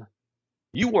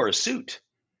 you wore a suit.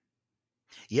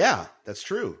 Yeah, that's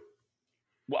true.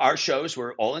 Our shows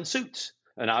were all in suits,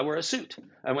 and I wear a suit.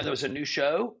 And when there was a new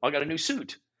show, I got a new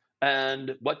suit.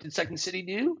 And what did Second City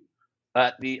do?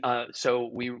 So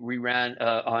we ran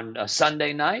on a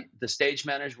Sunday night. The stage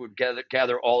manager would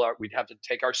gather all our. We'd have to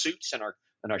take our suits and our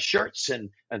shirts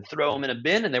and throw them in a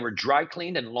bin, and they were dry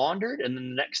cleaned and laundered. And then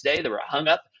the next day they were hung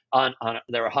up on.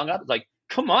 They were hung up like,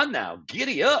 come on now,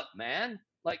 giddy up, man!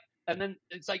 Like, and then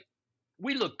it's like,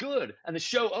 we look good, and the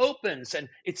show opens and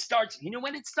it starts. You know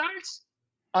when it starts?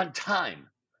 On time.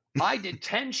 I did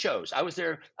 10 shows. I was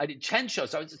there. I did 10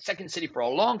 shows. I was at Second City for a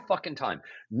long fucking time.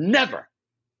 Never,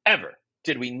 ever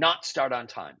did we not start on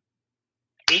time.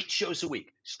 8 shows a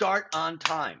week. Start on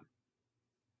time.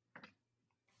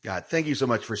 God, thank you so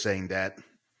much for saying that.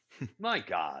 My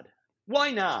God.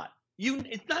 Why not?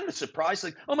 It's not a surprise.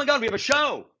 Like, oh my God, we have a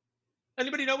show.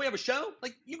 Anybody know we have a show?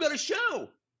 Like, you got a show.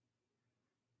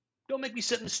 Don't make me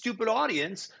sit in a stupid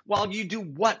audience while you do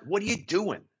what? What are you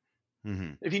doing?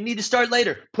 Mm-hmm. If you need to start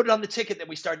later, put it on the ticket that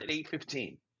we start at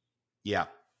 8:15. Yeah,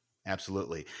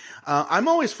 absolutely. I'm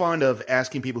always fond of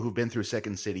asking people who've been through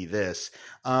Second City this.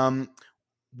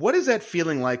 What is that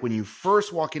feeling like when you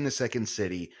first walk into Second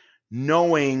City,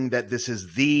 knowing that this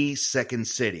is the Second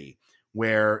City,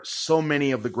 where so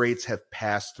many of the greats have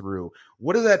passed through?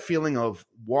 What is that feeling of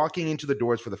walking into the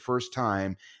doors for the first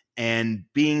time and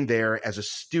being there as a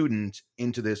student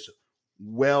into this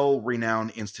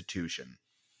well-renowned institution?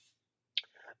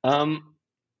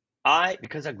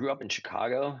 Because I grew up in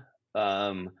Chicago,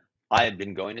 I had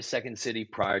been going to Second City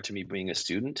prior to me being a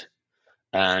student,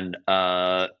 and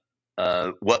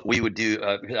what we would do,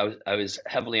 because I was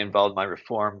heavily involved in my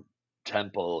Reform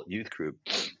Temple youth group,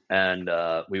 and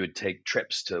we would take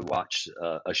trips to watch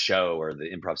a show or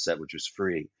the improv set, which was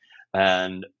free,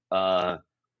 and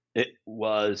it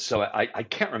was so I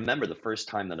can't remember the first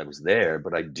time that I was there,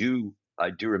 but I do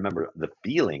remember the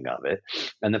feeling of it,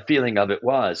 and the feeling of it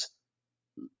was,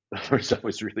 first, it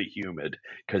was really humid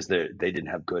because they didn't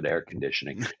have good air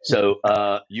conditioning. So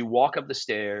you walk up the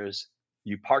stairs,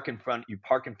 you park in front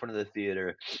of the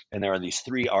theater, and there are these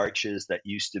 3 arches that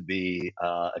used to be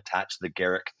attached to the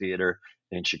Garrick Theater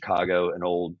in Chicago, an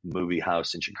old movie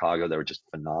house in Chicago. They were just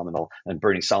phenomenal. And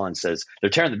Bernie Sahlin says,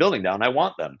 they're tearing the building down. I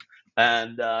want them.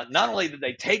 And not only did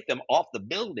they take them off the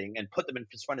building and put them in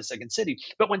front of Second City,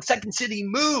 but when Second City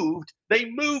moved, they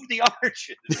moved the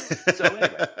arches. So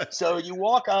anyway, so you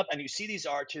walk up and you see these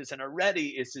arches, and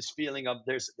already it's this feeling of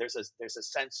there's a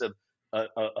sense of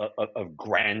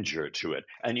grandeur to it.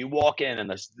 And you walk in, and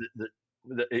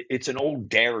it's an old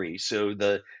dairy, so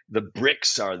the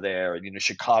bricks are there,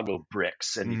 Chicago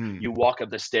bricks, and you walk up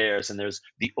the stairs, and there's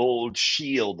the old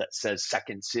shield that says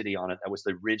Second City on it. That was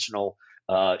the original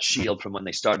shield from when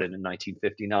they started in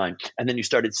 1959. And then you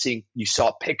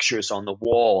saw pictures on the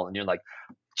wall, and you're like,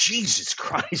 Jesus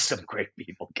Christ, some great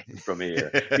people came from here.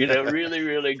 Really,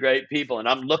 really great people. And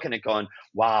I'm looking at going,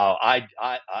 wow, I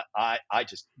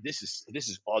just, this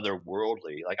is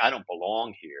otherworldly. Like, I don't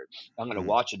belong here. I'm going to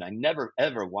watch it. I never,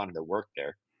 ever wanted to work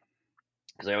there,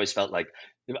 because I always felt like,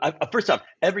 first off,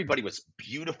 everybody was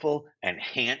beautiful and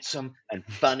handsome and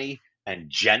funny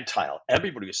and Gentile.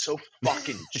 Everybody was so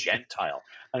fucking Gentile.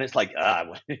 And it's like,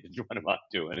 what am I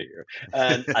doing here?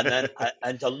 And then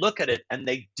and to look at it, and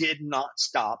they did not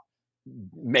stop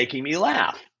making me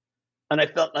laugh. And I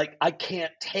felt like I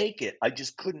can't take it. I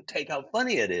just couldn't take how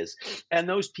funny it is. And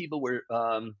those people were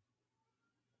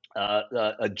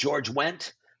George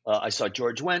Wendt. I saw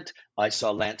George Wendt. I saw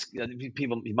Lance.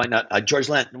 People you might not.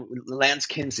 Lance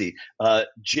Kinsey,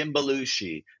 Jim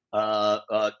Belushi,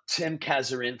 Tim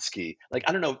Kazurinsky. Like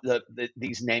I don't know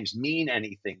these names mean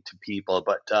anything to people,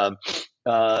 but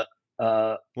uh,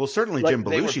 Well, certainly like Jim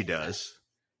they were. Belushi does.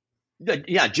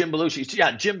 Yeah, Jim Belushi.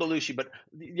 Yeah, Jim Belushi. But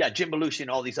yeah, Jim Belushi and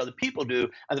all these other people do.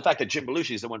 And the fact that Jim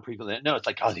Belushi is the one people that know, it's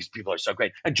like, oh, these people are so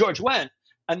great. And George Wendt.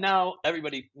 And now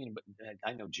everybody, but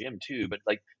I know Jim too. But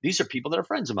like, these are people that are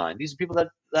friends of mine. These are people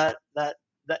that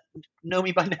know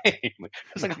me by name.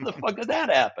 It's like, how the fuck did that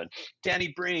happen?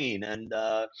 Danny Breen and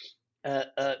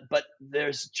but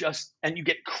there's just, and you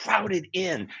get crowded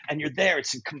in and you're there,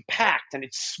 it's compact and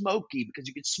it's smoky because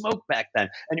you could smoke back then,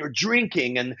 and you're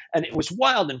drinking, and it was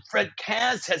wild, and Fred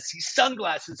Kaz has these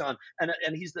sunglasses on,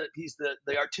 and he's the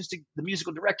artistic, the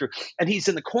musical director, and he's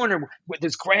in the corner with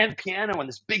his grand piano and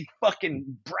this big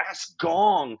fucking brass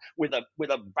gong with a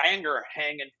banger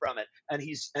hanging from it, and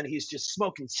he's just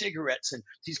smoking cigarettes, and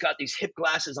he's got these hip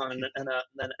glasses on and a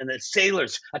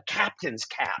sailor's, a captain's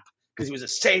cap, because he was a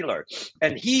sailor,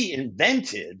 and he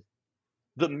invented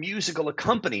the musical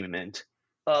accompaniment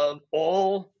of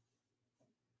all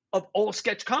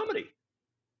sketch comedy.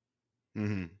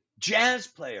 Mm-hmm. Jazz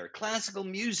player, classical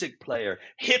music player,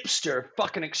 hipster,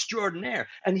 fucking extraordinaire,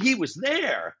 and he was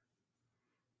there.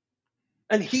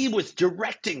 And he was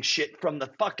directing shit from the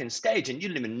fucking stage, and you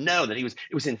didn't even know that it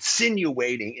was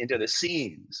insinuating into the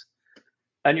scenes.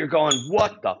 And you're going,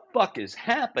 what the fuck is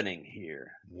happening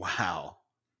here? Wow.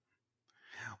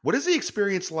 What is the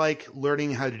experience like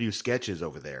learning how to do sketches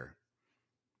over there?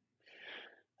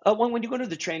 When you go to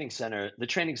the training center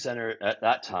at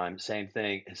that time, same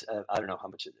thing. I don't know how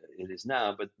much it is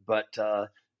now, but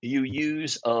you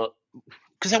use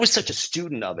because I was such a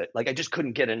student of it, like I just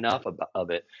couldn't get enough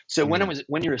of it. So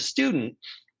when you're a student,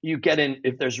 you get in,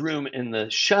 if there's room in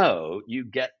the show,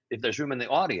 if there's room in the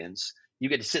audience, you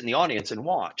get to sit in the audience and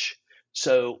watch.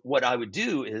 So what I would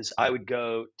do is I would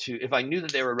go to, if I knew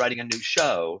that they were writing a new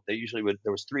show, there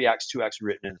was 3 acts, 2 acts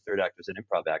written, and the third act was an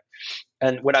improv act.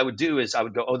 And what I would do is I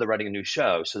would go, oh, they're writing a new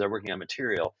show, so they're working on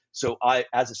material. So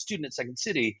as a student at Second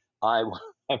City, I would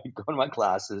go to my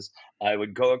classes, I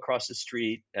would go across the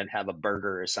street and have a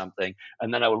burger or something,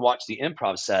 and then I would watch the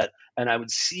improv set, and I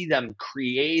would see them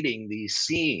creating these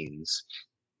scenes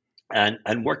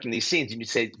and working these scenes, and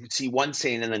you'd see one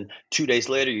scene, and then 2 days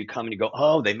later you come and you go,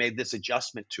 oh, they made this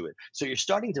adjustment to it. So you're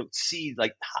starting to see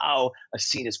like how a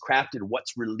scene is crafted,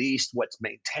 what's released, what's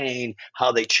maintained,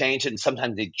 how they change it, and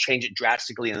sometimes they change it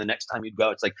drastically, and the next time you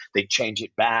go, it's like they change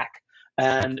it back.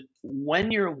 And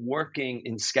when you're working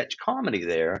in sketch comedy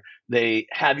there, they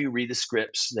have you read the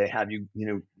scripts, they have you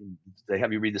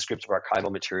read the scripts of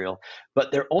archival material,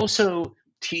 but they're also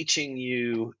teaching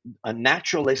you a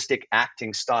naturalistic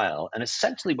acting style. And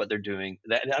essentially what they're doing,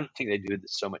 I don't think they do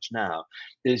this so much now,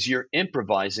 is you're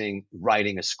improvising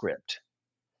writing a script.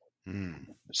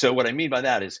 So what I mean by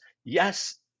that is,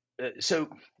 yes, so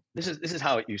this is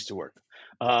how it used to work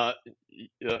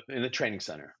in the training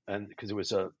center, and because it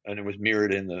was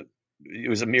mirrored it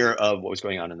was a mirror of what was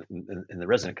going on in the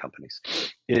resident companies,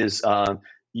 is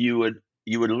you would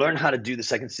learn how to do the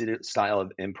Second City style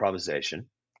of improvisation,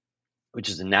 which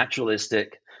is a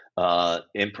naturalistic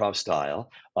improv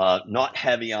style, not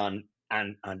heavy on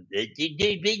characters,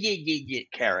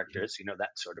 that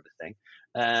sort of a thing.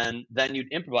 And then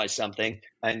you'd improvise something,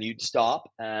 and you'd stop,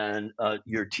 and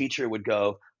your teacher would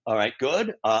go, all right,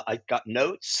 good. I got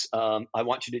notes. I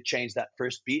want you to change that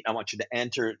first beat. I want you to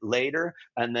enter later,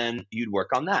 and then you'd work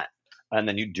on that. And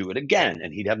then you do it again,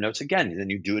 and he'd have notes again, and then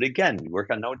you do it again, you work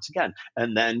on notes again,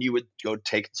 and then you would go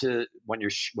take it to when your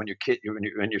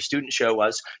student show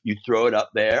was, you throw it up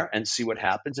there and see what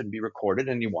happens and be recorded,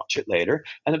 and you watch it later,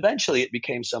 and eventually it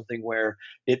became something where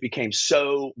it became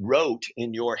so rote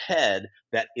in your head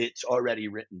that it's already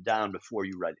written down before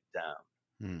you write it down.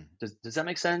 Does that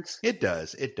make sense? It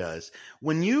does. It does.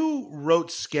 When you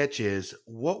wrote sketches,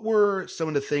 what were some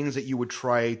of the things that you would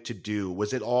try to do?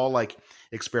 Was it all like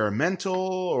experimental,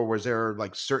 or was there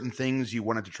like certain things you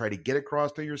wanted to try to get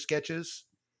across through your sketches?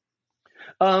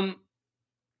 When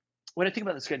I think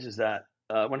about the sketches that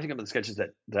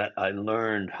I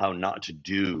learned how not to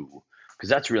do,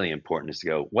 because that's really important, is to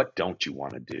go, what don't you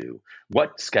want to do?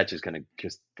 What sketch is going to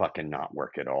just fucking not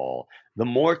work at all? The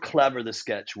more clever the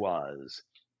sketch was,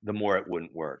 the more it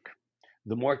wouldn't work.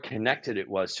 The more connected it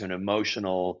was to an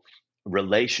emotional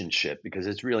relationship, because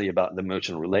it's really about the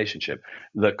emotional relationship.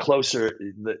 The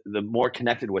more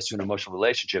connected it was to an emotional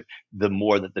relationship, the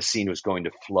more that the scene was going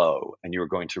to flow, and you were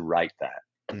going to write that.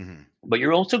 Hmm. But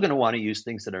you're also going to want to use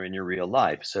things that are in your real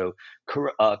life. So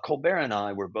Colbert and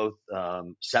I were both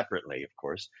separately, of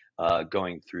course,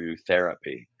 going through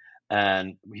therapy.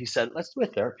 And he said, let's do a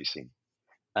therapy scene.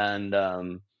 And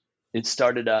it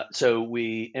started out, so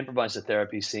we improvised a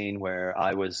therapy scene where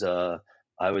I was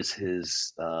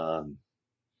his,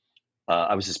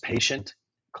 I was his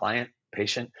client,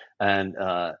 patient. And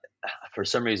for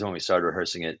some reason, when we started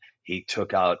rehearsing it, he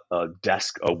took out a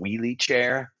wheelie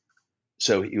chair,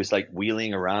 so he was like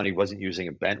wheeling around. He wasn't using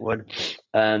a bentwood.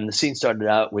 And the scene started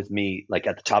out with me, like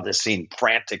at the top of the scene,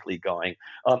 frantically going,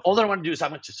 all that I want to do is I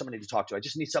want somebody to talk to. I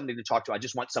just need somebody to talk to. I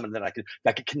just want someone that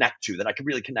could connect to, that I could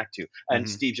really connect to. And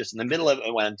Hmm. Steve just in the middle of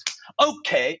it went,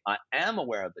 okay, I am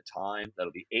aware of the time.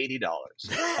 That'll be $80.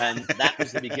 And that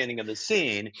was the beginning of the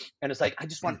scene. And it's like, I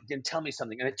just want you to tell me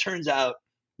something. And it turns out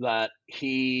that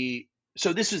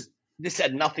so this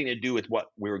had nothing to do with what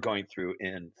we were going through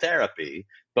in therapy,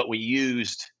 but we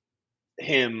used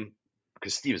him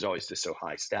because Steve is always just so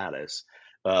high status,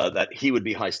 that he would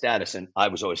be high status and I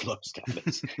was always low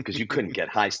status because you couldn't get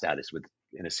high status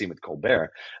in a scene with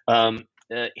Colbert.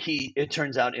 It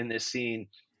turns out in this scene,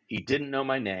 he didn't know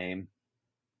my name.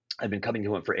 I've been coming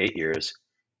to him for 8 years.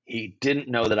 He didn't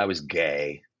know that I was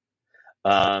gay.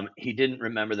 He didn't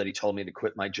remember that he told me to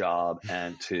quit my job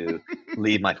and to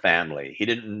leave my family. He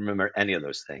didn't remember any of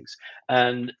those things.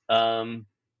 And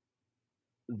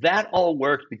that all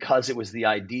worked because it was the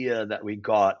idea that we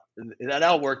got. That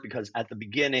all worked because at the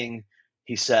beginning,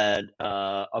 he said,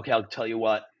 okay, I'll tell you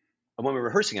what. And when we were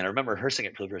rehearsing it, I remember rehearsing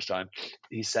it for the first time.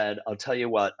 He said, "I'll tell you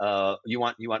what. You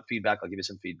want feedback? I'll give you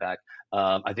some feedback.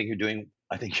 I think you're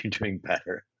doing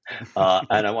better.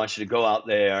 And I want you to go out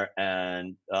there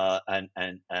and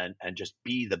just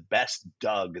be the best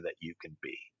Doug that you can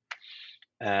be."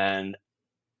 And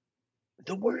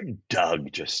the word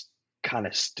Doug just kind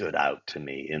of stood out to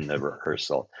me in the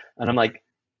rehearsal. And I'm like,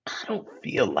 I don't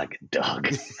feel like a Doug.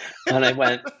 And I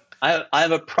went, I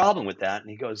have a problem with that.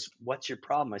 And he goes, what's your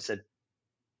problem? I said,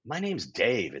 my name's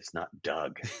Dave. It's not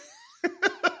Doug.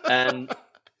 And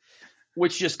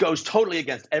which just goes totally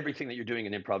against everything that you're doing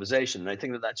in improvisation. And I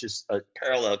think that that's just a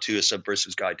parallel to a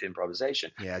subversive's guide to improvisation.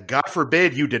 Yeah, God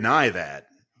forbid you deny that,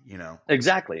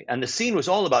 Exactly. And the scene was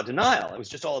all about denial. It was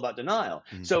just all about denial.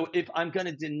 Mm. So if I'm going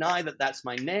to deny that that's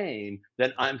my name,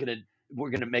 then we're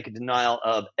going to make a denial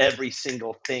of every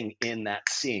single thing in that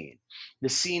scene. The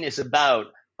scene is about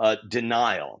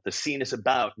denial. The scene is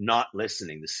about not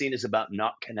listening. The scene is about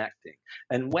not connecting.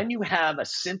 And when you have a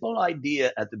simple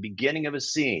idea at the beginning of a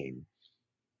scene,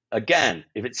 again,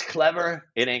 if it's clever,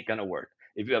 it ain't going to work.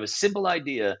 If you have a simple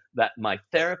idea that my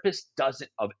therapist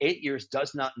of 8 years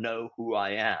does not know who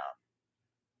I am,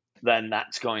 then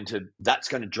that's going to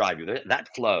drive you.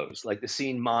 That flows, like the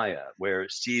scene Maya, where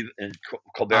Steve and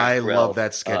Colbert and I love Carell.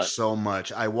 that sketch so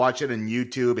much. I watch it on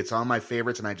YouTube. It's on my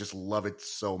favorites, and I just love it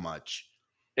so much.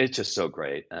 It's just so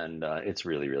great, and it's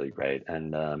really, really great.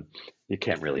 And you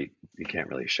can't really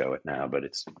show it now, but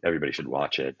everybody should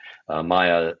watch it.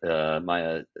 Maya,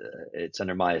 it's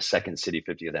under Maya's second City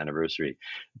 50th anniversary.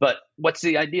 But what's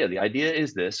the idea? The idea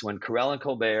is this: when Carell and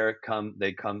Colbert Carell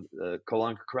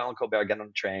and Colbert get on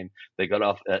the train. They got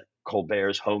off at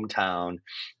Colbert's hometown,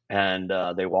 and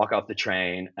they walk off the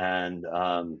train, and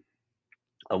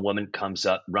a woman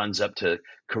runs up to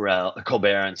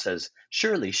Colbert and says,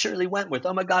 Shirley Wentworth,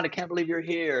 oh my God, I can't believe you're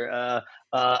here.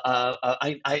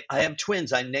 I have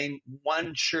twins. I named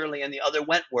one Shirley and the other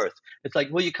Wentworth. It's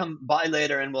like, will you come by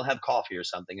later and we'll have coffee or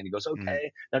something? And he goes,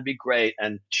 okay, that'd be great.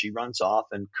 And she runs off,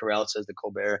 and Carell says to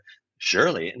Colbert,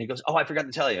 Shirley. And he goes, oh, I forgot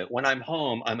to tell you, when I'm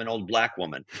home, I'm an old black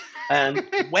woman. And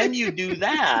when you do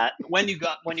that, when you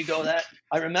go that,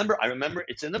 I remember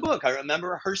it's in the book. I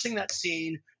remember rehearsing that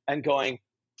scene and going,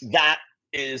 that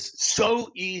is so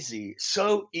easy.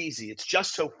 It's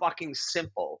just so fucking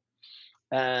simple.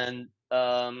 And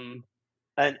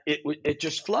it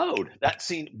just flowed. That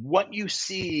scene, what you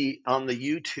see on the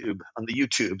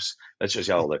YouTubes, that's just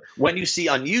how old when you see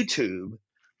on YouTube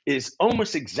is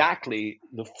almost exactly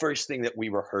the first thing that we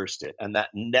rehearsed it. And that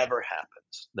never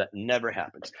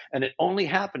happens. And it only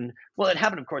happened, it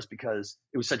happened, of course, because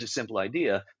it was such a simple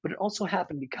idea, but it also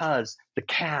happened because the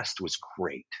cast was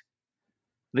great.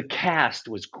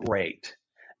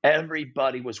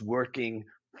 Everybody was working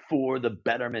for the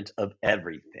betterment of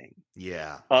everything.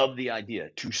 Yeah. Of the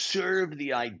idea, to serve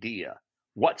the idea.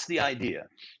 What's the idea?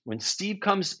 When Steve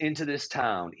comes into this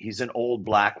town, he's an old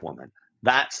black woman.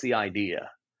 That's the idea.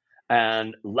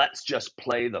 And let's just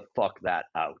play the fuck that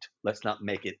out. Let's not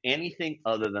make it anything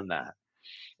other than that.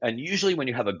 And usually when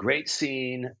you have a great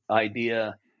scene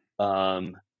idea,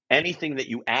 anything that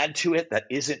you add to it that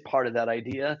isn't part of that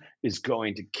idea is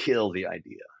going to kill the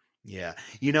idea. Yeah.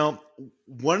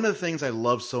 One of the things I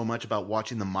love so much about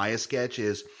watching the Maya sketch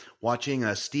is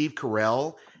watching Steve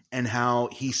Carell and how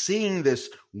he's seeing this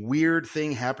weird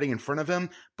thing happening in front of him,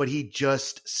 but he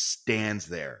just stands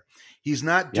there. He's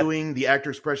not Yep. doing the actor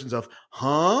expressions of,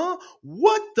 huh?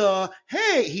 What the?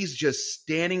 Hey, he's just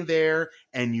standing there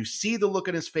and you see the look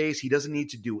on his face. He doesn't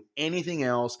need to do anything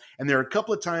else. And there are a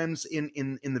couple of times in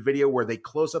the video where they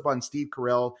close up on Steve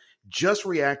Carell just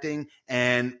reacting,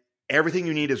 and everything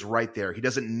you need is right there. He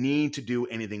doesn't need to do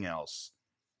anything else.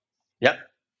 Yep.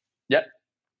 Yep.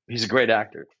 He's a great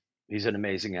actor. He's an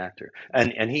amazing actor.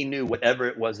 And he knew whatever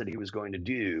it was that he was going to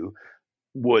do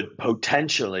would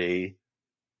potentially,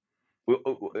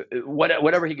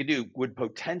 whatever he could do would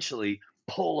potentially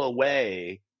pull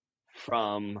away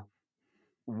from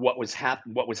what was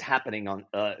happening on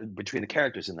between the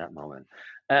characters in that moment.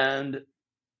 And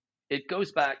it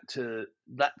goes back to,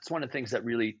 that's one of the things that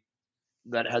really,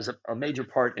 that has a major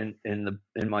part in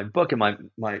my book and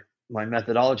my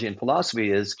methodology and philosophy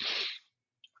is,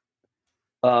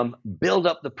 build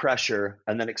up the pressure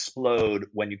and then explode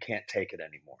when you can't take it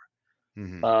anymore.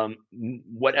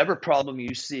 Whatever problem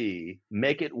you see,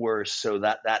 make it worse so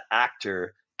that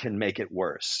actor can make it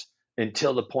worse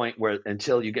until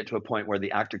you get to a point where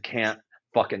the actor can't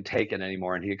fucking take it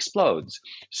anymore and he explodes.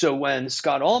 So when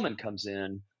Scott Allman comes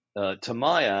in to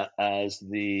Maya as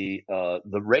the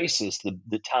racist,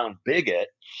 the town bigot,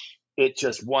 it's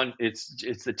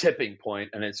the tipping point,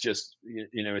 and it's just,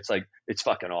 it's like, it's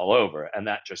fucking all over, and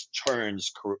that just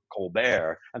turns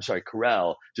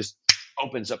Carell, just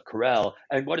opens up Carell.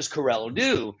 And what does Carell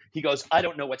do? He goes, I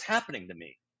don't know what's happening to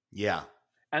me. Yeah.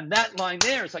 And that line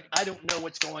there is like, I don't know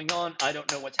what's going on. I don't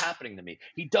know what's happening to me.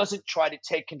 He doesn't try to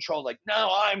take control, like,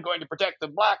 no, I'm going to protect the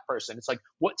black person. It's like,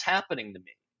 what's happening to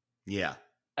me? Yeah.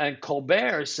 And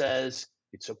Colbert says,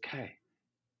 it's okay.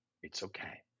 It's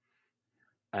okay.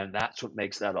 And that's what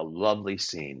makes that a lovely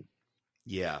scene.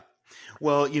 Yeah.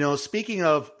 Well, speaking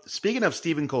of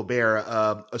Stephen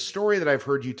Colbert, a story that I've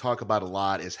heard you talk about a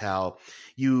lot is how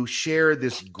you share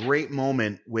this great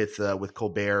moment with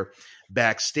Colbert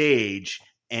backstage,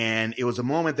 and it was a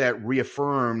moment that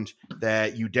reaffirmed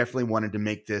that you definitely wanted to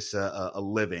make this a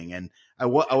living. And I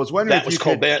was wondering that was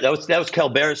Colbert. That was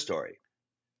Colbert's story.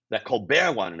 That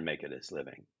Colbert wanted to make it his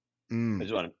living.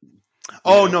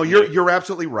 No, you're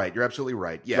absolutely right. You're absolutely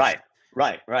right. Yes.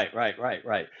 Right.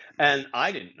 And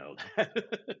I didn't know that.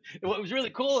 What was really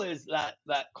cool is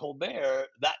that Colbert,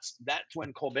 that's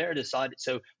when Colbert decided.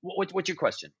 So what's your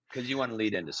question? Because you want to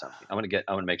lead into something. I want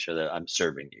to make sure that I'm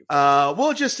serving you.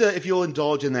 Well, just if you'll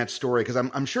indulge in that story, because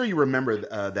I'm sure you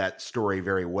remember that story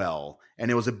very well. And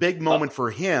it was a big moment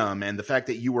for him, and the fact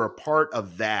that you were a part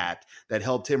of that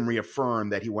helped him reaffirm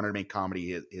that he wanted to make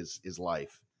comedy his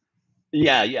life.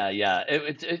 Yeah.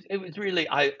 It was really,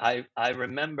 I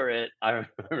remember it. I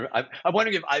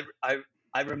wonder if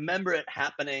I remember it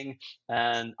happening,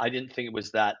 and I didn't think it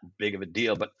was that big of a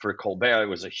deal, but for Colbert, it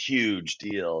was a huge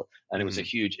deal, and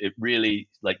it really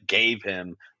like gave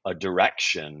him a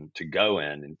direction to go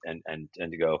in and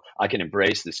to go, I can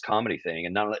embrace this comedy thing.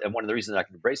 And one of the reasons I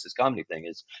can embrace this comedy thing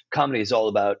is comedy is all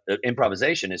about,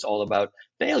 improvisation is all about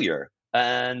failure.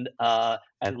 And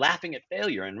laughing at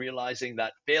failure and realizing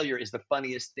that failure is the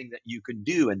funniest thing that you could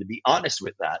do, and to be honest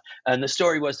with that. And the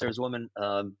story was, there was a woman.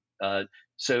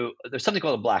 So there's something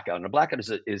called a blackout, and a blackout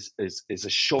is a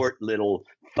short little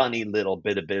funny little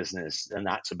bit of business, and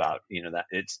that's about that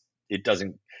it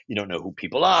doesn't, you don't know who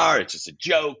people are. It's just a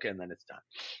joke, and then it's done.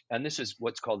 And this is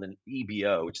what's called an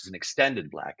EBO, which is an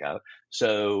extended blackout.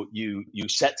 So you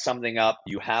set something up,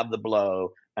 you have the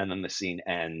blow, and then the scene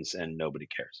ends and nobody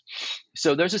cares.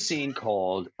 So there's a scene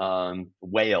called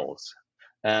Whales.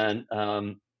 And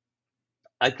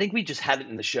I think we just had it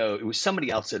in the show. It was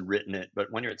somebody else had written it, but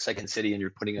when you're at Second City and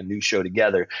you're putting a new show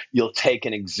together, you'll take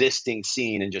an existing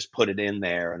scene and just put it in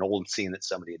there, an old scene that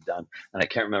somebody had done. And I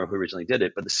can't remember who originally did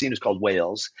it, but the scene is called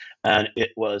Whales. And it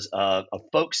was a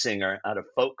folk singer at a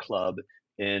folk club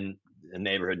in a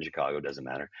neighborhood in Chicago, doesn't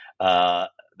matter.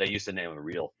 They used the name of a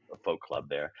real folk club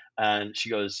there. And she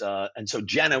goes, and so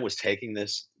Jenna was playing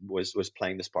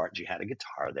this part, and she had a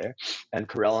guitar there. And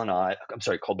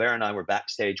Colbert and I were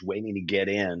backstage waiting to get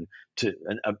in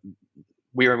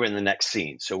we were in the next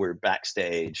scene. So we were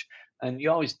backstage, and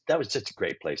that was just a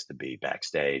great place to be,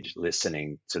 backstage,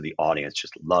 listening to the audience,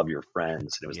 just love your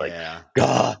friends. And it was like,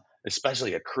 God,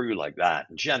 especially a crew like that.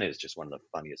 And Jenna is just one of the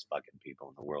funniest fucking people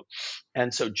in the world.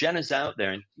 And so Jenna's out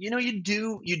there, and you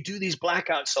do these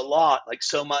blackouts a lot, like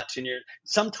so much, and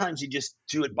sometimes you just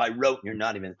do it by rote, and you're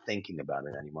not even thinking about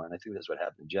it anymore. And I think that's what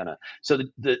happened to Jenna. So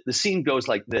the scene goes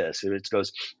like this. It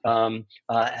goes, welcome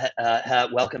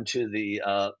to the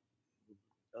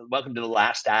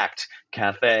Last Act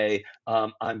Cafe.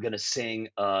 I'm going to sing,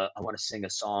 I want to sing a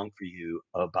song for you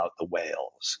about the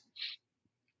whales.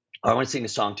 I want to sing a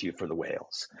song to you for the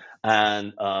whales.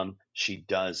 And she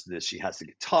does this. She has the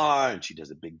guitar, and she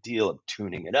does a big deal of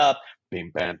tuning it up.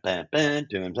 Bing, bam, bam, bam,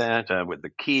 bam, bam, bam, with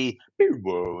the key.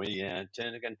 Yeah,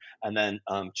 and then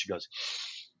she goes,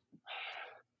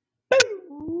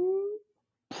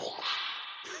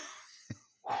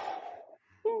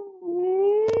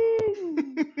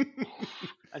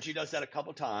 and she does that a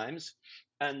couple times,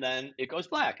 and then it goes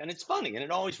black, and it's funny, and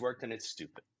it always worked, and it's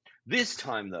stupid. This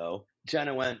time, though,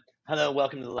 Jenna went, hello,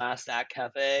 welcome to the Last Act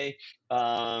Cafe,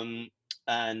 and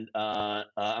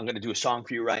I'm going to do a song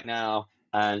for you right now.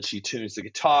 And she tunes the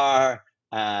guitar,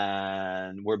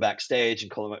 and we're backstage,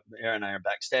 and Colbert and I are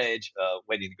backstage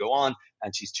waiting to go on,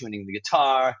 and she's tuning the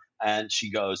guitar, and she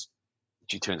tunes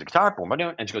the guitar,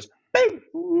 and she goes,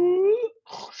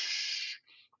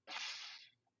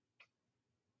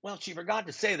 well, she forgot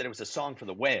to say that it was a song for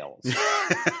the whales.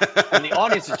 And the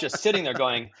audience is just sitting there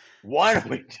going, what are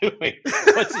we doing?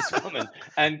 What's this woman?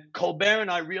 And Colbert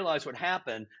and I realize what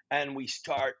happened, and we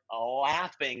start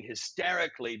laughing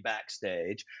hysterically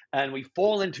backstage, and we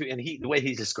fall into, the way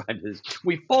he described it is,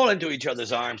 we fall into each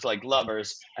other's arms like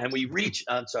lovers, and we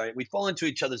fall into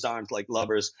each other's arms like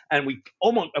lovers, and we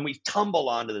tumble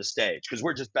onto the stage, because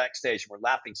we're just backstage, and we're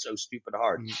laughing so stupid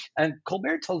hard. Mm-hmm. And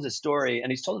Colbert tells this story,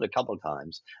 and he's told it a couple of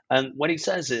times, and what he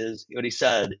said is,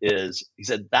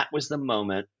 that was the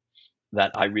moment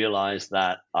that I realized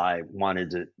that I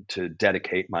wanted to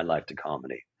dedicate my life to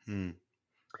comedy. And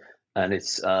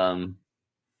it's, to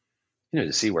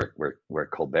see where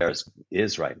Colbert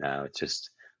is right now, it's just,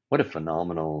 what a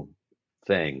phenomenal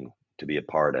thing to be a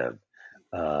part of.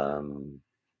 And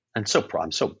I'm so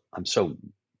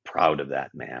proud of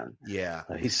that man. Yeah.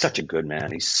 He's such a good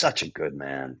man.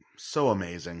 So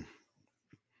amazing.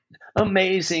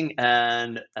 Amazing,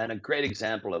 and a great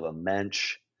example of a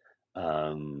mensch,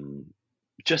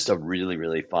 just a really,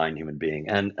 really fine human being,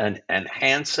 and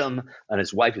handsome, and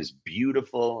his wife is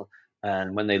beautiful.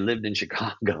 And when they lived in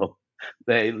Chicago,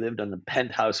 they lived on the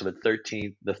penthouse of the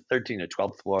 13th or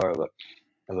 12th floor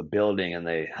of a building, and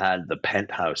they had the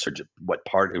penthouse, or just what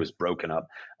part it was broken up,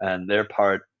 and their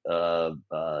part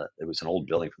it was an old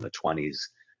building from the 20s.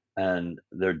 And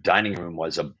their dining room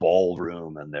was a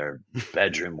ballroom, and their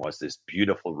bedroom was this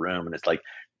beautiful room. And it's like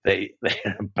they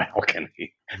had a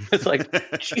balcony. It's like,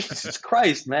 Jesus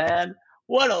Christ, man.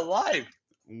 What a life.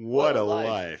 What a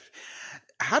life.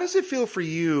 How does it feel for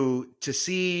you to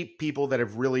see people that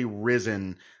have really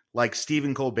risen, like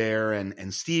Stephen Colbert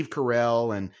and Steve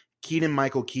Carell and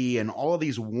Keegan-Michael Key and all of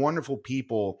these wonderful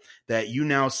people that you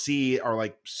now see are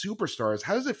like superstars?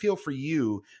 How does it feel for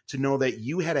you to know that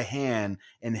you had a hand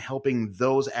in helping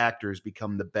those actors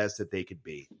become the best that they could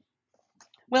be?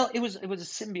 Well, it was a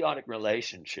symbiotic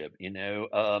relationship,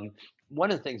 One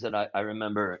of the things that I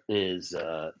remember is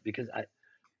because I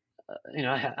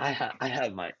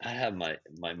have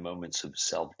my moments of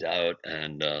self-doubt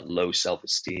and low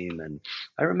self-esteem, and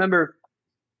I remember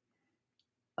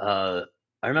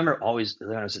always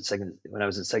when I was at Second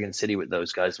City with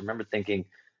those guys, I remember thinking,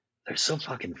 they're so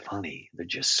fucking funny. They're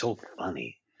just so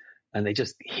funny, and they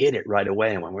just hit it right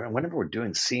away. And whenever we're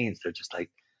doing scenes, they're just like,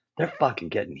 they're fucking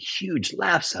getting huge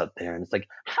laughs out there, and it's like,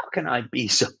 how can I be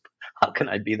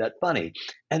that funny?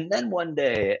 And then one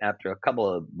day, after a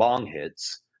couple of bong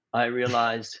hits, I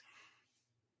realized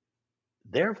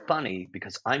they're funny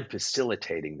because I'm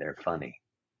facilitating their funny.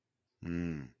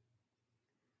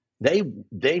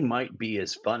 They might be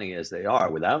as funny as they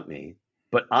are without me,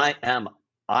 but I am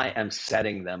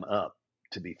setting them up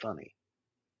to be funny.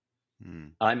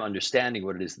 I'm understanding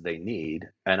what it is that they need,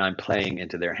 and I'm playing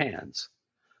into their hands.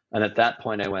 And at that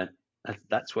point I went,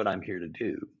 that's what I'm here to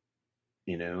do.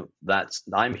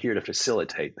 I'm here to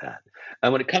facilitate that.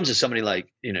 And when it comes to somebody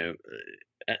like,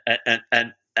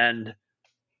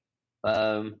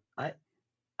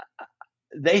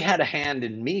 they had a hand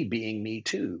in me being me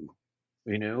too.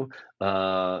 And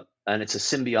it's a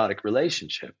symbiotic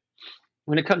relationship.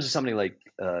 When it comes to somebody like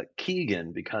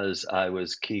Keegan, because I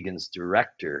was Keegan's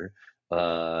director,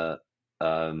 for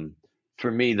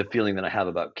me, the feeling that I have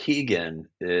about Keegan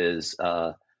is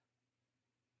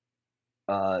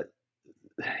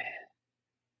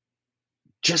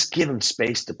just give him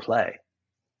space to play.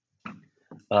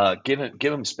 Give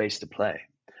him space to play.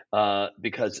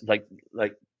 because like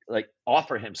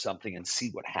offer him something and see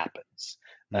what happens.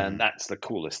 And Mhm. that's the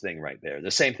coolest thing right there. The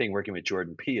same thing working with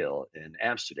Jordan Peele in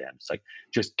Amsterdam. It's like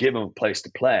just give him a place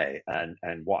to play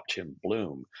and watch him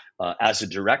bloom as a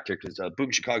director. Because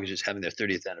Boom Chicago is just having their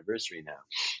 30th anniversary now,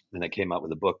 and they came out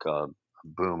with a book,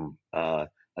 Boom. I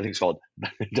think it's called the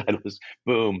title is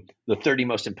Boom: The 30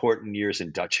 Most Important Years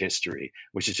in Dutch History,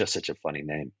 which is just such a funny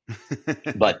name.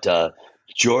 But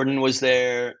Jordan was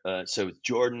there. So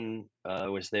Jordan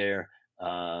was there.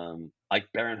 Ike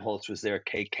Barinholtz was there.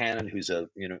 Kay Cannon, who's a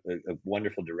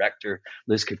wonderful director.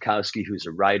 Liz Kukowski, who's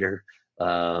a writer.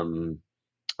 Um,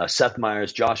 Seth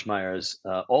Meyers, Josh Myers,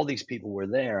 all these people were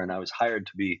there, and I was hired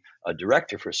to be a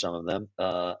director for some of them.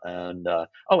 And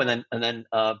then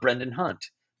Brendan Hunt,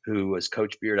 who was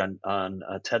Coach Beard on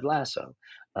Ted Lasso,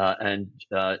 and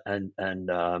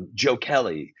Joe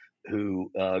Kelly,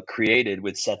 who created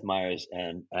with Seth Meyers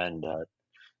and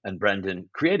Brendan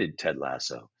created Ted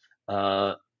Lasso.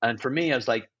 And for me, I was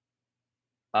like,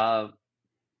 uh,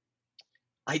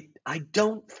 I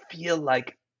don't feel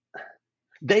like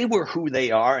they were who they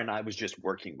are, and I was just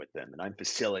working with them, and I'm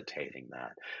facilitating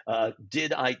that.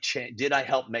 Did I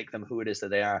help make them who it is that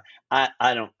they are? I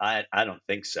don't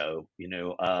think so.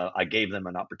 I gave them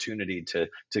an opportunity to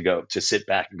sit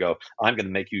back and go. I'm going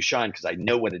to make you shine because I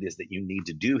know what it is that you need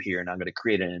to do here, and I'm going to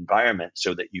create an environment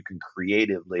so that you can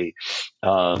creatively,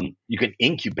 you can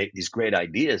incubate these great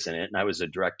ideas in it. And I was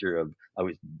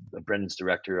Brendan's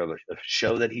director of a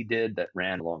show that he did that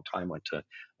ran a long time. Went to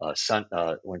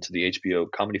the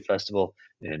HBO Comedy Festival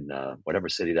in whatever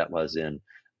city that was in.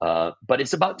 But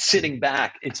it's about sitting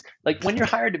back. It's like when you're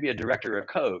hired to be a director or a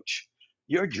coach,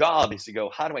 your job is to go,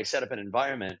 how do I set up an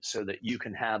environment so that you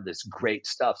can have this great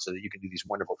stuff, so that you can do these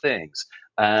wonderful things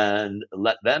and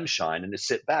let them shine, and to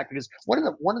sit back. Because one of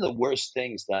the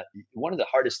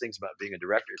hardest things about being a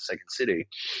director at Second City,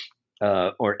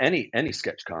 or any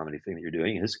sketch comedy thing that you're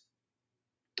doing is,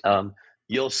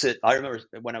 you'll sit. I remember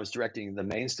when I was directing the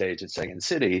main stage at Second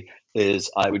City,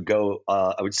 is I would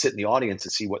sit in the audience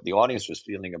and see what the audience was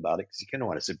feeling about it, because you kind of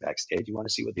want to sit backstage. You want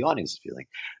to see what the audience is feeling,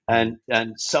 Mhm.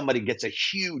 and somebody gets a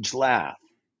huge laugh.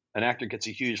 An actor gets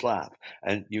a huge laugh,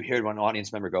 and you hear one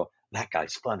audience member go, "That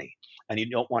guy's funny," and you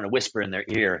don't want to whisper in their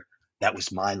ear, "That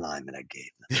was my line that I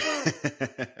gave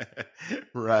them.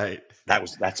 Right.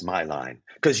 That's my line,"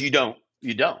 because you don't.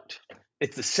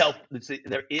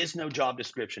 There is no job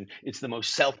description. It's the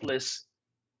most selfless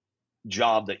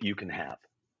job that you can have.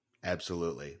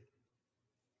 Absolutely.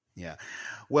 Yeah.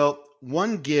 Well,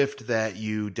 one gift that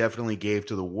you definitely gave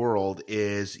to the world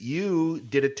is you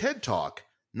did a TED Talk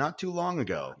not too long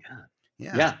ago. Yeah,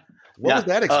 Yeah. yeah, What was yeah.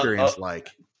 that experience like?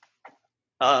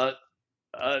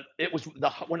 It was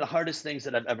one of the hardest things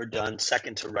that I've ever done,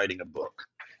 second to writing a book.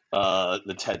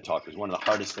 The TED Talk is one of the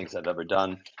hardest things I've ever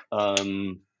done.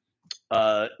 One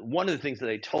of the things that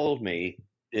they told me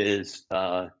is,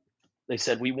 they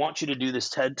said, we want you to do this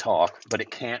TED Talk, but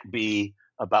it can't be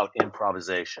about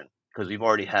improvisation, because we've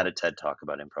already had a TED Talk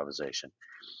about improvisation.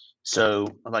 So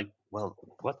I'm like, well,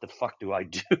 what the fuck do I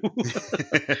do?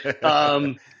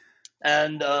 um,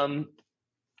 and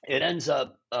It ends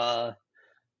up, I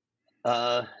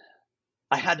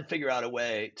had to figure out a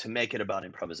way to make it about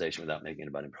improvisation without making it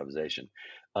about improvisation.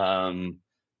 Um,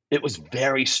 it was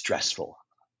very stressful,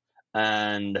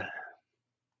 and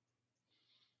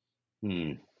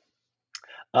hmm,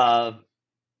 uh,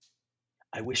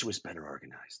 I wish it was better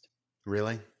organized.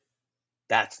 Really?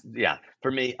 Yeah,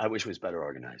 for me, I wish it was better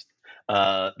organized,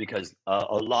 because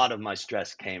a lot of my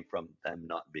stress came from them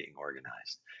not being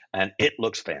organized, and it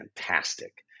looks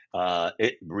fantastic.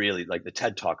 It really, like, the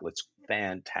TED Talk looks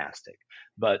fantastic,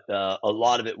 but a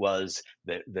lot of it was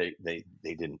that they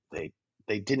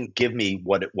didn't give me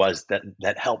what it was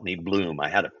that helped me bloom. I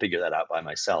had to figure that out by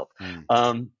myself. Mm.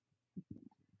 Um,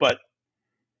 but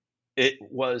it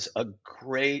was a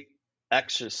great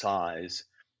exercise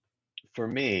for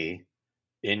me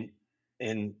in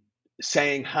in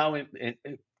saying in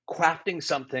crafting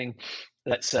something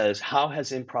that says, how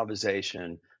has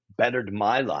improvisation bettered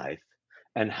my life,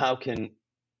 and how does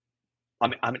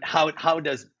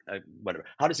whatever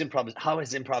how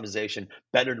has improvisation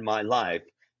bettered my life,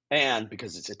 and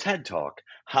because it's a TED Talk,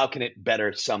 how can it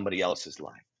better somebody else's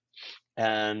life?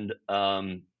 And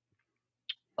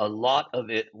a lot of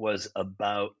it was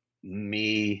about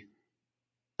me.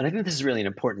 And I think this is really an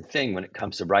important thing when it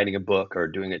comes to writing a book or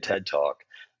doing a TED Talk.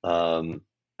 Um,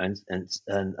 and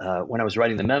when I was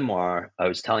writing the memoir, I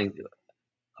was talking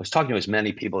to as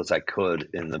many people as I could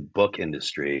in the book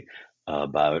industry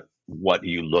about what are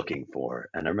you looking for.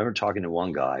 And I remember talking to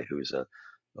one guy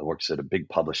works at a big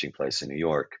publishing place in New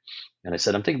York, and I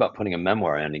said, I'm thinking about putting a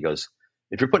memoir in. And he goes,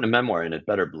 If you're putting a memoir in, it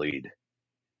better bleed.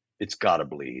 It's got to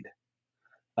bleed.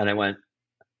 And I went,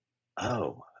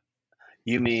 oh,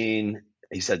 you mean,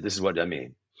 he said, this is what I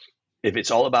mean. If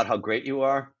it's all about how great you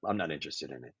are, I'm not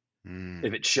interested in it.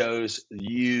 If it shows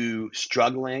you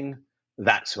struggling,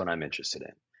 that's what I'm interested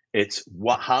in. It's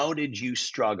how did you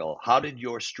struggle? How did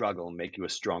your struggle make you a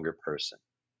stronger person?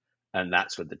 And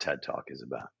that's what the TED Talk is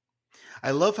about. I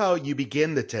love how you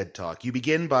begin the TED Talk. You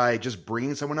begin by just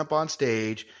bringing someone up on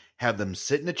stage, have them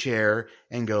sit in a chair,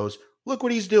 and goes, look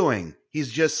what he's doing.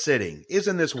 He's just sitting.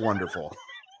 Isn't this wonderful?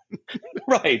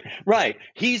 Right.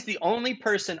 He's the only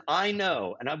person I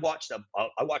know, and I watched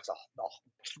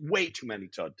way too many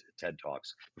TED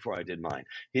Talks before I did mine.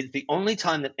 It's the only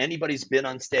time that anybody's been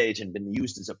on stage and been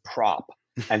used as a prop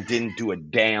and didn't do a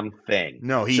damn thing.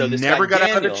 No, he never got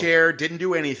out of a chair, didn't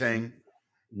do anything.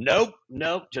 Nope.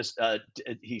 Just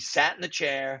he sat in the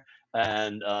chair,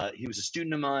 and he was a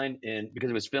student of mine because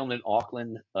it was filmed in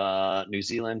Auckland, New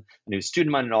Zealand, and he was a student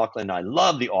of mine in Auckland. I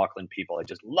love the Auckland people; I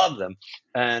just love them.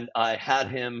 And I had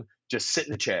him just sit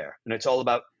in the chair, and it's all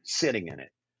about sitting in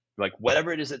it. Like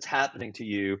whatever it is that's happening to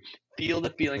you, feel the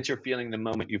feelings you're feeling the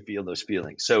moment you feel those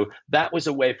feelings. So that was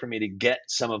a way for me to get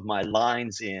some of my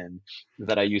lines in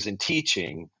that I use in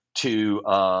teaching to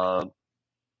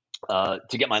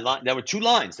get my line. There were 2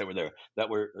 lines that were there that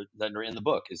are in the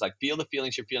book. Is like, feel the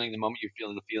feelings you're feeling the moment you're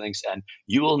feeling the feelings, and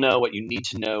you will know what you need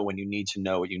to know when you need to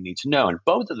know what you need to know. And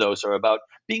both of those are about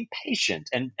being patient.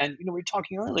 And we were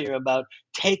talking earlier about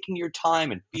taking your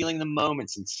time and feeling the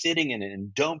moments and sitting in it,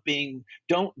 and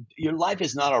your life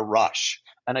is not a rush.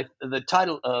 And the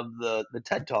title of the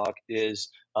TED Talk is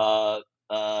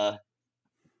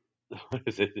what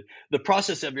is it? The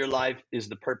process of your life is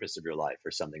the purpose of your life,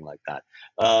 or something like that.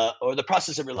 Or the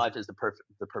process of your life is the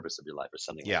purpose of your life, or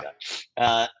something like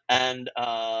that. And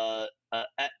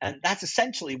that's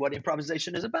essentially what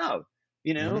improvisation is about.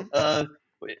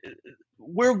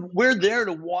 We're there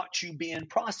to watch you be in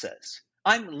process.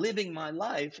 I'm living my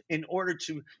life in order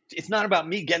to. It's not about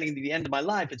me getting to the end of my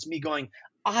life. It's me going.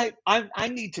 I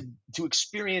need to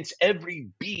experience every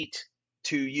beat,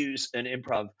 to use an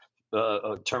improv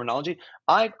terminology.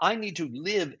 I need to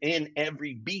live in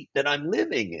every beat that I'm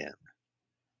living in.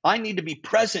 I need to be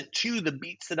present to the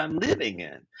beats that I'm living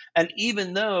in. And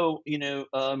even though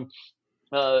the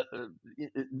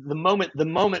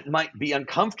moment might be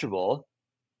uncomfortable,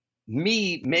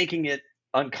 me making it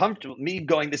uncomfortable, me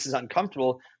going, this is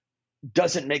uncomfortable,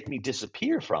 doesn't make me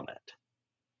disappear from it.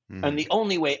 And the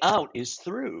only way out is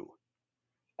through.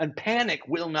 And panic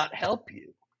will not help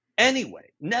you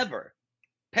anyway. Never.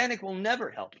 Panic will never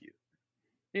help you.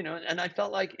 And I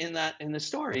felt like in the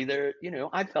story there,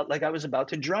 I felt like I was about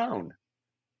to drown.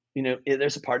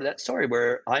 There's a part of that story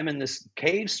where I'm in this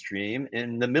cave stream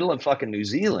in the middle of fucking New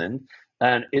Zealand,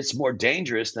 and it's more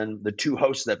dangerous than the 2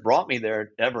 hosts that brought me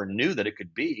there ever knew that it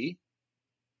could be.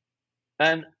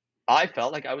 And I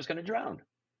felt like I was going to drown.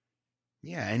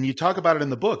 Yeah, and you talk about it in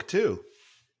the book too.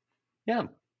 Yeah.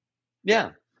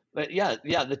 But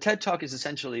the TED Talk is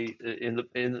essentially in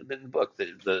the book.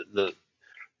 I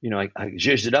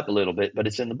zhuzhed it up a little bit, but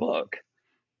it's in the book.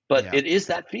 But It is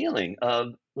that feeling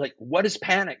of like, what does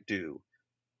panic do?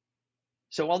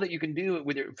 So all that you can do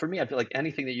for me, I feel like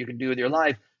anything that you can do with your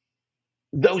life,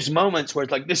 those moments where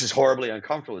it's like, this is horribly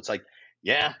uncomfortable. It's like,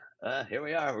 here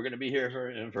we are. We're going to be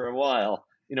here for a while.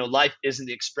 Life isn't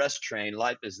the express train.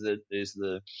 Life is the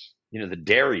the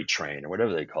dairy train, or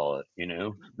whatever they call it,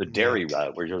 the dairy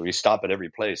route where we stop at every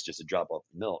place just to drop off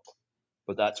the milk.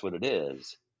 But that's what it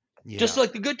is. Yeah. Just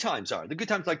like the good times are. The good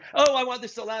times, like, oh, I want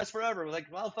this to last forever. We're like,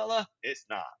 well, fella, it's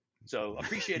not. So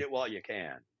appreciate it while you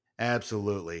can.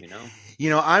 Absolutely.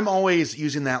 I'm always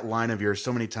using that line of yours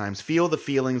so many times. Feel the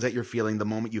feelings that you're feeling the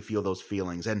moment you feel those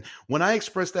feelings. And when I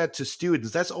express that to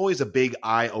students, that's always a big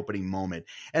eye-opening moment.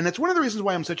 And that's one of the reasons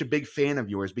why I'm such a big fan of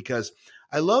yours, because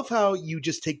I love how you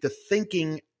just take the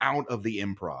thinking out of the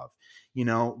improv.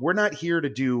 We're not here to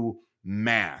do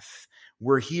math.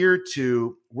 We're here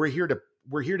to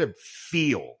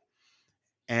feel.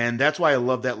 And that's why I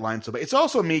love that line so much. It's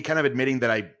also me kind of admitting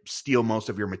that I steal most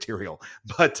of your material,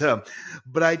 but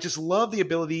I just love the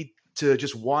ability to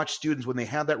just watch students when they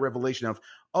have that revelation of,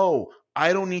 oh,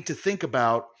 I don't need to think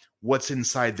about what's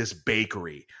inside this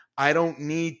bakery. I don't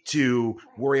need to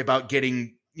worry about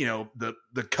getting, the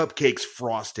cupcakes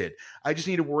frosted. I just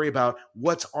need to worry about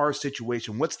what's our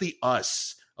situation. What's the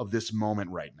us of this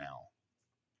moment right now?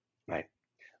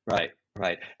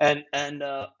 Right. And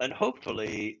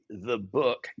hopefully the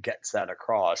book gets that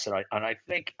across. And I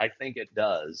think it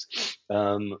does.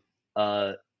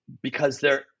 Because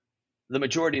the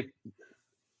majority,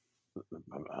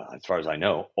 as far as I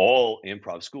know, all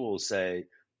improv schools say,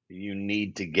 you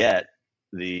need to get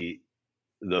the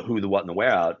who, the what, and the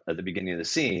where out at the beginning of the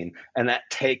scene, and that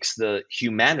takes the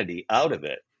humanity out of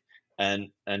it.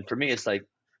 And for me, it's like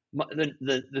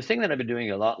the thing that I've been doing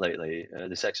a lot lately.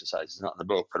 This exercise is not in the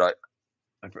book, but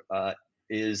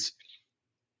is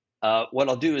what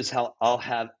I'll do is I'll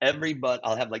have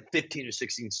like 15 or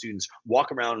 16 students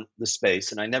walk around the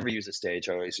space, and I never use a stage.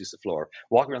 I always use the floor.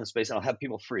 Walk around the space, and I'll have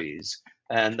people freeze,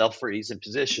 and they'll freeze in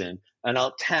position, and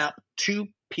I'll tap 2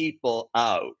 people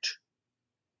out.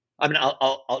 I mean,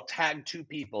 I'll tag 2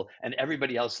 people, and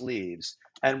everybody else leaves,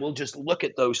 and we'll just look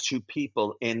at those 2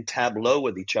 people in tableau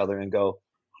with each other and go,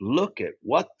 look at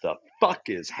what the fuck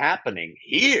is happening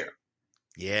here.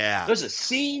 Yeah. There's a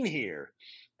scene here,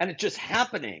 and it's just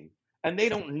happening. And we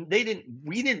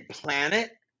didn't plan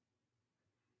it.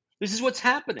 This is what's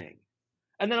happening.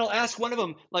 And then I'll ask one of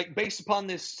them, like, based upon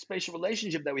this spatial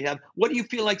relationship that we have, what do you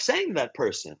feel like saying to that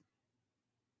person?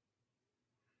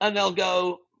 And they'll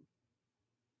go,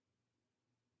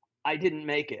 I didn't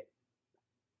make it.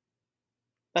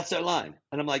 That's their line.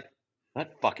 And I'm like,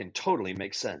 that fucking totally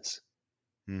makes sense.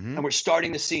 Mm-hmm. And we're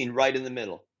starting the scene right in the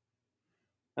middle.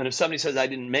 And if somebody says I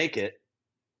didn't make it,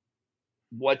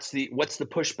 what's the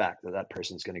pushback that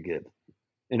person's going to give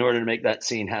in order to make that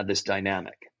scene have this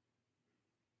dynamic?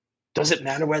 Does it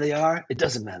matter where they are? It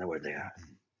doesn't matter where they are.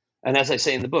 And as I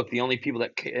say in the book, the only people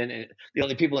in an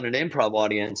improv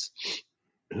audience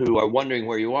who are wondering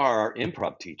where you are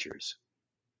improv teachers.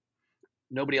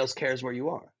 Nobody else cares where you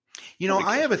are. You know,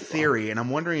 I have a theory, and I'm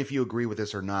wondering if you agree with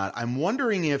this or not. I'm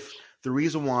wondering if the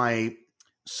reason why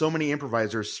so many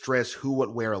improvisers stress who,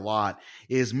 what, where a lot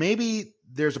is maybe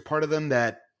there's a part of them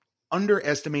that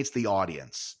underestimates the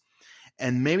audience.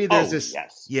 And maybe there's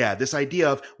this idea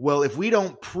of, well, if we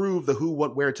don't prove the who,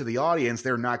 what, where to the audience,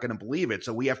 they're not going to believe it.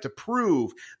 So we have to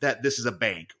prove that this is a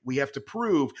bank. We have to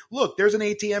prove, look, there's an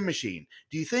ATM machine.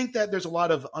 Do you think that there's a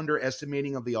lot of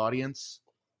underestimating of the audience?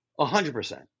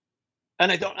 100%.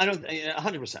 And I don't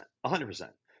 100%.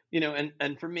 You know,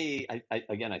 and for me, I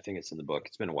think it's in the book.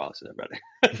 It's been a while since I read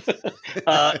it.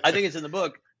 I think it's in the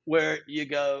book where you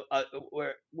go,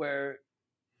 where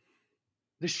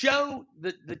the show,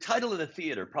 the title of the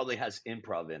theater probably has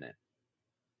improv in it.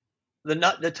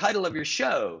 The title of your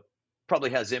show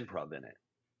probably has improv in it.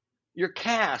 Your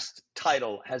cast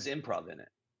title has improv in it.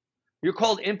 You're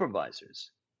called improvisers.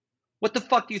 What the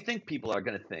fuck do you think people are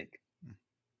going to think?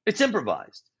 It's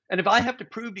improvised. And if I have to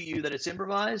prove to you that it's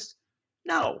improvised,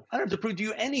 no, I don't have to prove to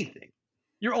you anything.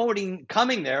 You're already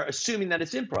coming there assuming that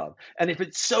it's improv. And if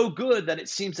it's so good that it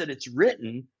seems that it's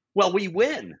written, well, we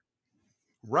win.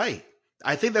 Right.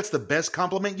 I think that's the best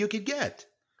compliment you could get.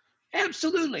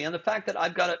 Absolutely. And the fact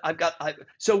that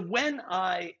so when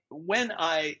I'm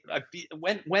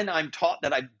taught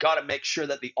that I've got to make sure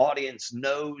that the audience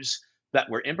knows that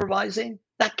we're improvising,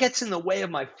 that gets in the way of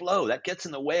my flow. That gets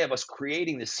in the way of us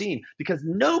creating the scene, because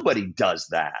nobody does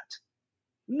that.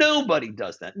 Nobody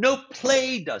does that. No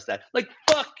play does that. Like,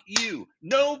 fuck you.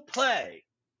 No play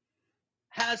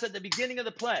has at the beginning of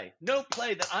the play, no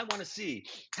play that I want to see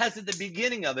has at the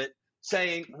beginning of it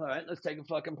saying, all right, let's take a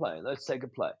fucking play. Let's take a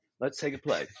play. Let's take a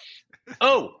play.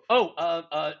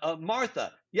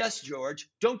 Martha. Yes, George.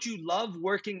 Don't you love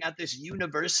working at this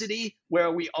university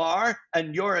where we are,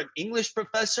 and you're an English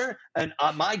professor, and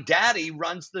my daddy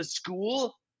runs the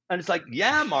school? And it's like,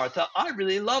 yeah, Martha, I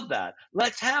really love that.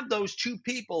 Let's have those 2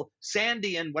 people,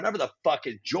 Sandy and whatever the fuck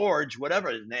is George, whatever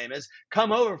his name is,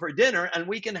 come over for dinner, and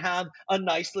we can have a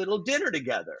nice little dinner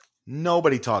together.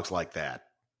 Nobody talks like that.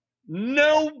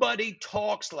 Nobody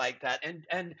talks like that.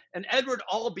 And Edward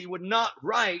Albee would not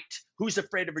write Who's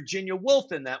Afraid of Virginia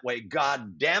Woolf in that way.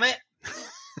 God damn it.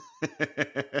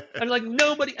 And like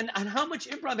nobody, and how much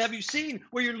improv have you seen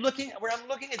where I'm looking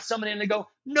at somebody and they go,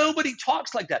 nobody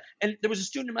talks like that. And there was a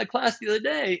student in my class the other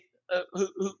day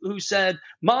who said,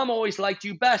 Mom always liked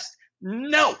you best.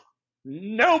 No,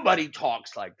 nobody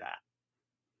talks like that.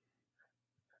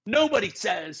 Nobody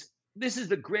says, this is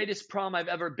the greatest prom I've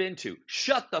ever been to.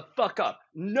 Shut the fuck up.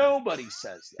 Nobody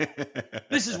says that.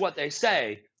 This is what they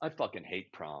say. I fucking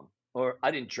hate prom. Or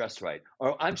I didn't dress right.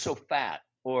 Or I'm so fat.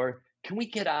 Or can we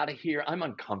get out of here? I'm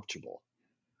uncomfortable.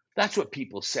 That's what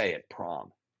people say at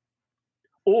prom.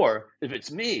 Or if it's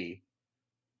me,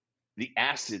 the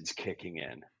acid's kicking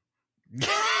in.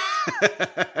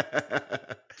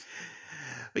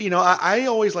 But, you know, I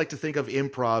always like to think of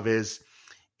improv as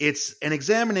it's an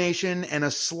examination and a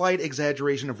slight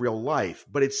exaggeration of real life,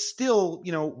 but it's still,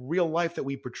 you know, real life that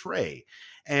we portray.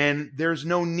 And there's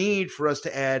no need for us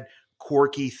to add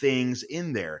quirky things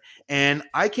in there. And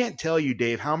I can't tell you,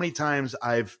 Dave, how many times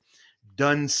I've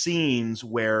done scenes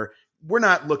where I'm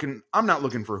not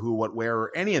looking for who, what, where,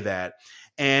 or any of that.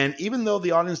 And even though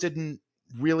the audience didn't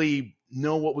really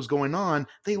know what was going on,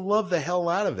 they loved the hell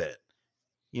out of it.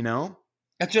 You know?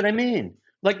 That's what I mean.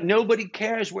 Like, nobody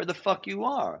cares where the fuck you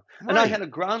are. And I Right. had a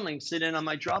groundling sit in on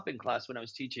my drop-in class when I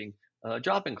was teaching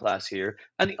drop-in class here,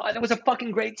 and it was a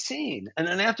fucking great scene. And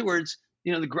then afterwards,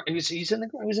 you know, he was in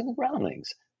the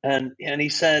groundlings, and he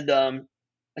said, I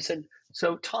said,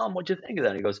 so Tom, what'd you think of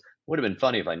that? He goes, would have been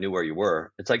funny if I knew where you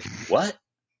were. It's like, what?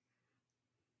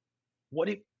 What?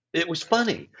 It was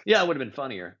funny. Yeah, it would have been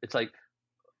funnier. It's like,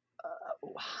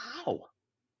 how?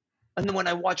 And then when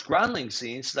I watch groundling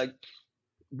scenes, it's like,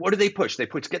 what do they push? They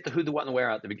push get the who, the what, and the where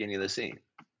out at the beginning of the scene.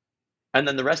 And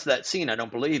then the rest of that scene, I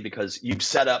don't believe, because you've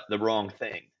set up the wrong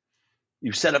thing.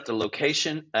 You've set up the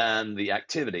location and the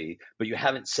activity, but you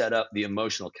haven't set up the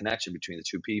emotional connection between the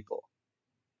two people.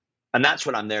 And that's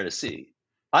what I'm there to see.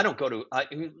 I don't go to,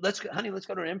 let's go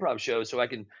to an improv show so I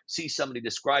can see somebody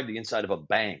describe the inside of a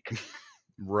bank.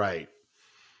 Right.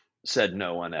 Said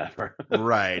no one ever.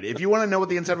 Right. If you want to know what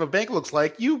the inside of a bank looks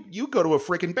like, you go to a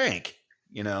freaking bank,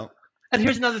 you know? And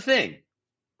here's another thing.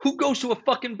 Who goes to a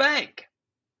fucking bank?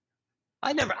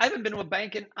 I haven't been to a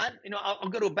bank, and I'll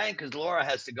go to a bank because Laura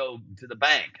has to go to the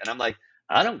bank, and I'm like,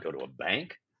 I don't go to a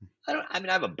bank. I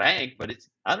have a bank, but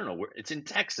I don't know where. It's in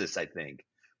Texas, I think.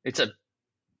 It's a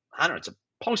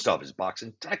post office box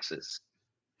in Texas.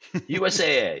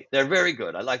 USAA, they're very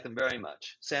good. I like them very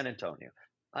much. San Antonio,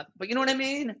 but you know what I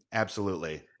mean?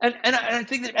 Absolutely. And I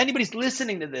think that anybody's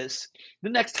listening to this, the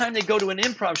next time they go to an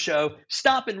improv show,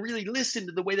 stop and really listen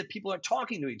to the way that people are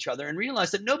talking to each other and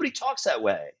realize that nobody talks that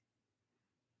way.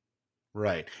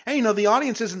 Right. And, you know, the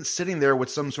audience isn't sitting there with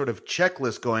some sort of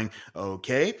checklist going,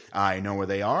 okay, I know where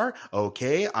they are.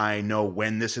 Okay, I know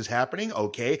when this is happening.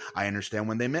 Okay, I understand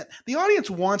when they met. The audience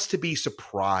wants to be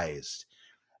surprised.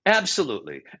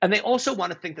 Absolutely. And they also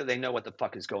want to think that they know what the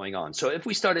fuck is going on. So if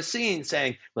we start a scene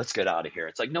saying, let's get out of here,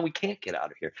 it's like, no, we can't get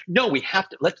out of here. No, we have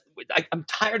to. I'm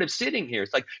tired of sitting here.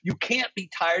 It's like, you can't be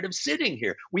tired of sitting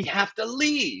here. We have to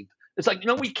leave. It's like,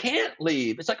 no, we can't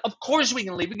leave. It's like, of course we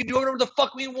can leave. We can do whatever the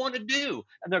fuck we want to do.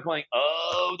 And they're going,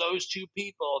 oh, those two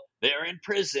people, they're in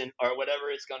prison or whatever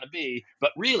it's going to be.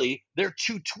 But really, they're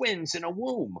two twins in a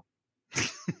womb.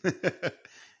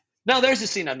 Now, there's a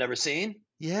scene I've never seen.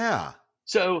 Yeah.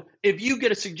 So if you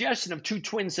get a suggestion of two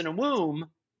twins in a womb,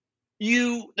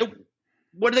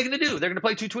 what are they going to do? They're going to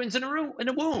play two twins in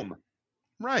a womb.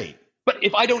 Right. But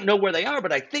if I don't know where they are,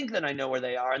 but I think that I know where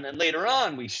they are, and then later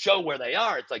on we show where they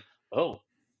are, it's like, oh,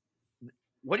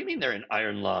 what do you mean they're in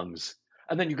iron lungs?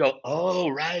 And then you go, oh,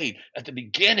 right. At the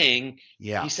beginning,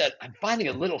 yeah, he said, I'm finding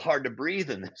it a little hard to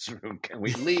breathe in this room. Can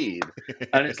we leave?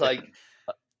 And it's like,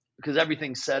 because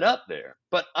everything's set up there.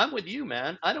 But I'm with you,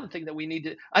 man. I don't think that we need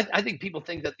to. I think people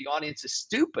think that the audience is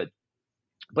stupid.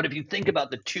 But if you think about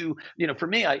the two, for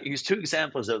me, I use two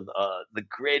examples of the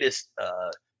greatest,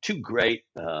 two great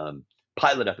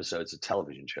pilot episodes of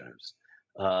television shows.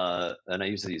 And I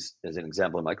use these as an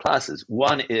example in my classes.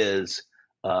 One is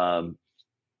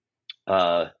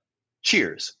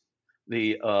Cheers,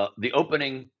 the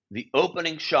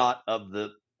opening shot of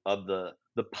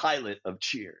the pilot of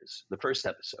Cheers, the first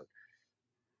episode.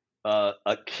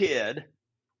 A kid,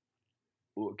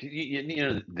 you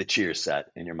know the Cheers set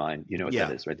in your mind. You know what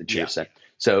that is, right? The Cheers set.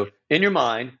 So in your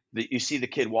mind, you see the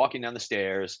kid walking down the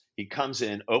stairs. He comes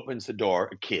in, opens the door,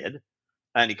 a kid,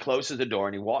 and he closes the door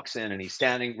and he walks in and he's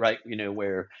standing right,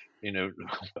 where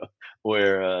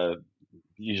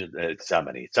usually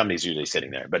somebody's usually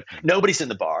sitting there, but nobody's in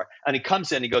the bar. And he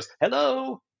comes in, he goes,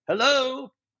 hello,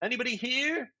 anybody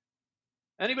here?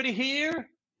 Anybody here?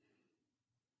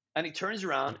 And he turns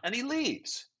around and he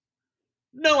leaves.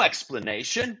 No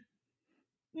explanation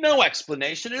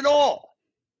at all.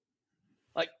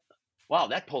 Like, wow,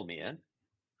 that pulled me in.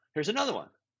 Here's another one.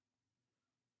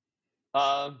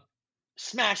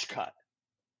 Smash cut.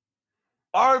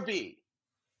 RV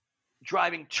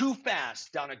driving too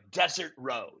fast down a desert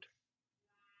road.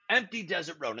 Empty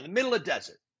desert road in the middle of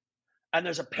desert. And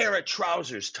there's a pair of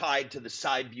trousers tied to the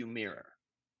side view mirror.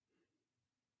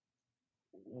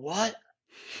 What?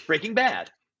 Breaking Bad.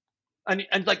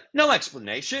 And like, no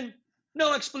explanation.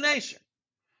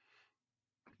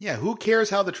 Yeah, who cares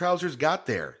how the trousers got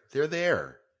there? They're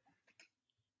there.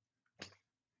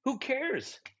 Who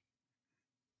cares?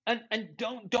 And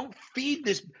don't feed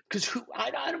this, because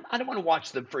I don't want to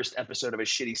watch the first episode of a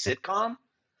shitty sitcom.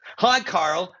 Hi,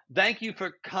 Carl. Thank you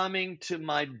for coming to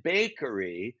my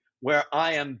bakery where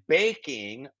I am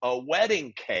baking a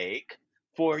wedding cake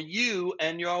for you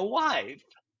and your wife.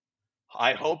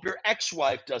 I hope your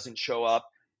ex-wife doesn't show up.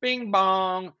 Bing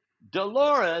bong.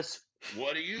 Dolores,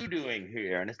 what are you doing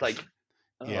here? And it's like,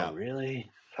 oh, yeah. Really?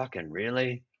 Fucking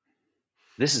really?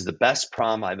 This is the best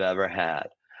prom I've ever had.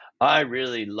 I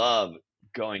really love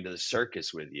going to the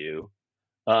circus with you.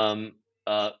 Um,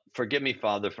 Forgive me,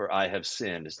 Father, for I have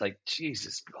sinned. It's like,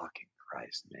 Jesus fucking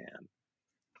Christ, man.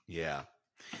 Yeah.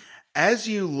 As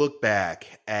you look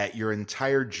back at your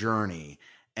entire journey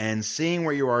and seeing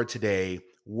where you are today,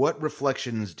 what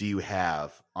reflections do you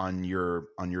have on your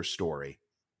story?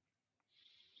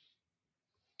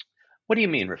 What do you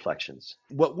mean reflections?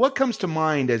 What comes to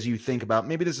mind as you think about,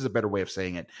 maybe this is a better way of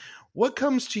saying it. What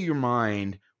comes to your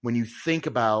mind when you think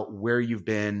about where you've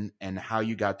been and how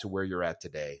you got to where you're at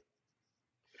today?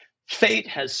 Fate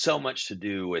has so much to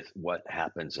do with what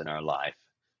happens in our life.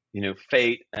 You know,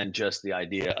 fate and just the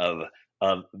idea of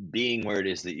being where it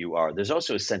is that you are. There's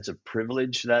also a sense of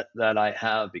privilege that I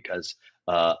have because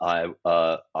I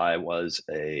was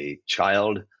a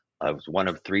child. I was one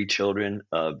of three children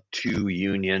of two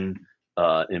union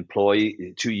members,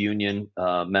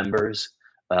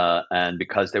 and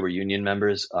because they were union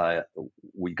members,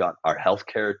 we got our health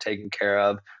care taken care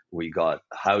of. We got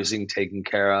housing taken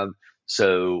care of.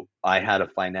 So I had a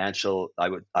financial.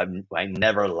 I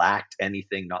never lacked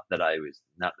anything. Not that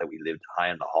we lived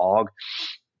high on the hog,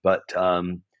 but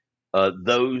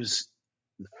those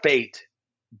fate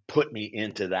put me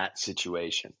into that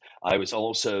situation. I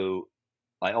also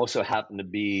happened to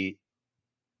be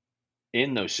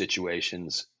in those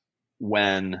situations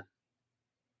when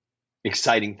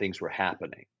exciting things were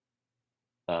happening.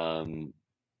 Um,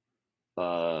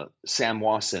 Sam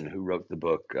Wasson, who wrote the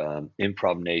book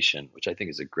Improv Nation, which I think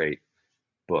is a great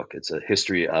book. It's a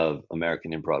history of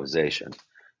American improvisation.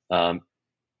 Um,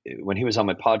 when he was on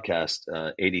my podcast,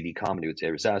 ADD Comedy with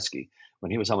Dave Razowsky,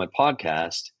 when he was on my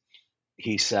podcast,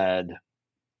 he said,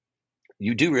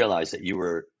 "You do realize that you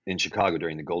were in Chicago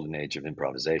during the golden age of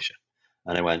improvisation?"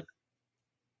 And I went,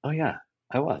 "Oh yeah,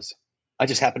 I was. I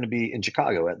just happened to be in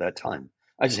Chicago at that time.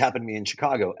 I just happened to be in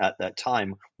Chicago at that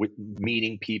time with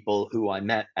meeting people who I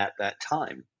met at that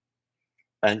time."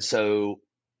 And so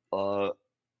uh,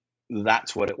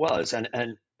 that's what it was. And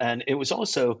it was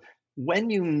also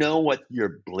when you know what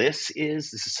your bliss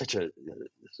is. This is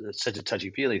such a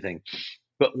touchy feely thing,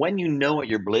 but when you know what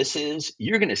your bliss is,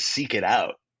 you're going to seek it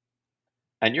out,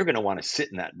 and you're going to want to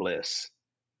sit in that bliss.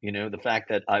 You know, the fact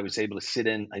that I was able to sit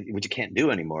in, which you can't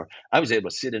do anymore. I was able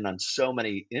to sit in on so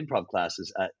many improv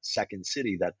classes at Second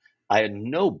City that I had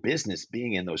no business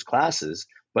being in those classes,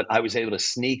 but I was able to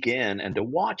sneak in and to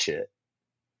watch it.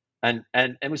 And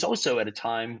it was also at a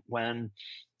time when,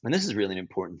 and this is really an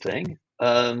important thing,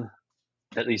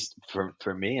 at least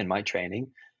for me and my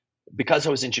training, because I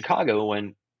was in Chicago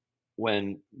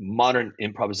when modern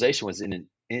improvisation was in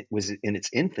its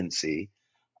infancy.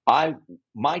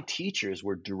 My teachers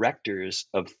were directors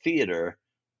of theater,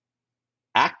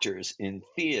 actors in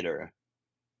theater,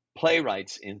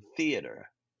 playwrights in theater.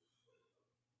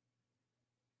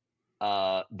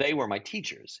 They were my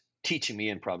teachers, teaching me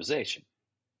improvisation,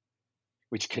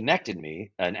 which connected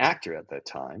me, an actor at that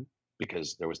time,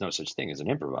 because there was no such thing as an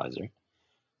improviser,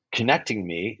 connecting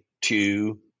me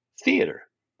to theater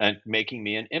and making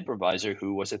me an improviser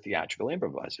who was a theatrical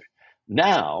improviser.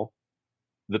 Now,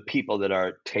 the people that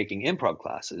are taking improv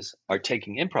classes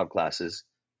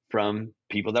from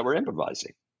people that were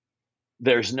improvising.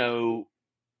 There's no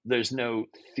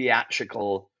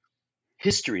theatrical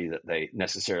history that they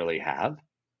necessarily have,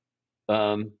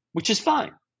 which is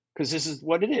fine because this is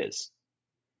what it is.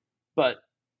 But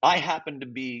I happen to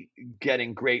be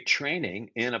getting great training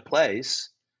in places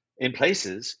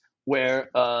where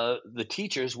the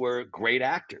teachers were great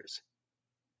actors,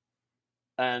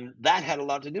 and that had a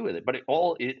lot to do with it. But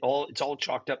it's all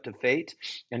chalked up to fate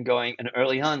and going and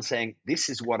early on saying, this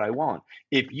is what I want.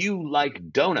 If you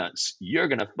like donuts, you're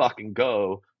gonna fucking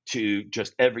go to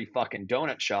just every fucking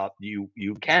donut shop you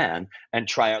can and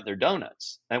try out their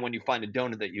donuts. And when you find a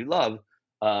donut that you love,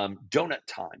 Donut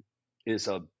Time is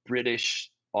a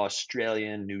British,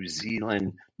 Australian, New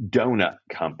Zealand donut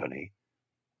company,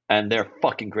 and they're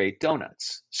fucking great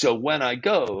donuts. So when I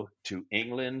go to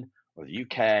England or the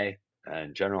UK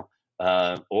in general,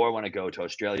 or when I go to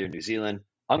Australia or New Zealand,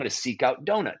 I'm going to seek out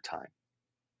Donut Time.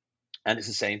 And it's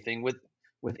the same thing with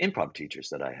improv teachers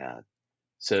that I had.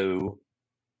 So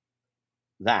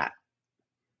that,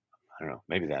 I don't know,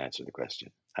 maybe that answered the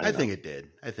question. I think it did.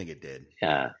 I think it did.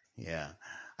 Yeah. Yeah.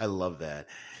 I love that.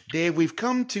 Dave, we've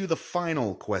come to the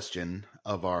final question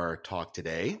of our talk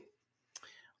today.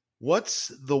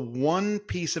 What's the one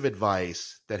piece of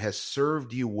advice that has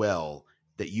served you well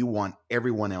that you want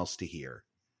everyone else to hear?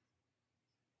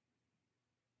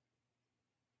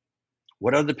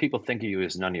 What other people think of you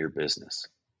is none of your business.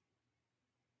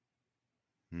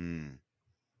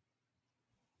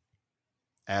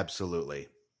 Absolutely.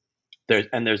 There's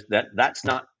that. That's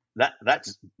not that.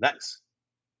 That's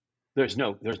there's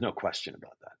no question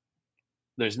about that.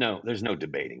 There's no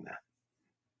debating that.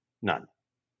 None.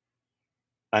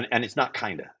 And it's not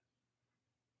kinda.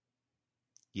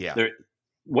 Yeah. There,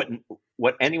 what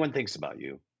what anyone thinks about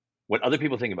you, what other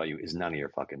people think about you, is none of your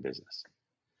fucking business,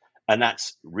 and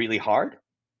that's really hard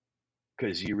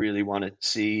because you really want to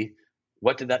see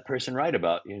what did that person write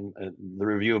about in the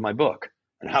review of my book,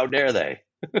 and how dare they,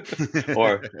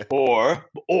 or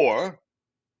or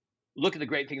look at the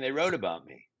great thing they wrote about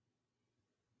me.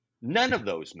 None of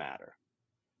those matter.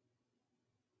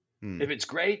 If it's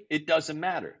great, it doesn't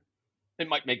matter. It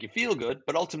might make you feel good,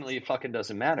 but ultimately it fucking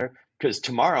doesn't matter because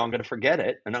tomorrow I'm going to forget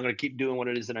it and I'm going to keep doing what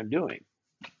it is that I'm doing.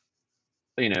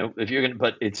 You know, if you're going to,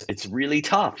 but it's really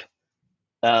tough.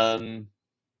 And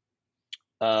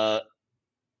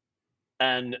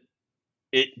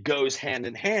it goes hand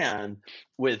in hand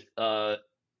with the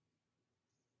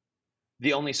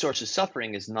only source of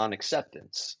suffering is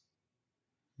non-acceptance.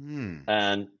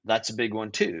 And that's a big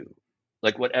one too.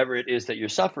 Like whatever it is that you're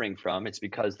suffering from, it's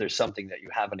because there's something that you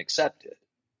haven't accepted.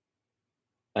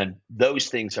 And those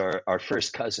things are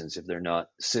first cousins if they're not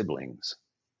siblings,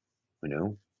 you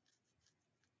know?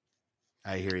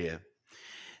 I hear you.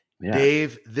 Yeah.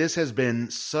 Dave, this has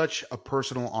been such a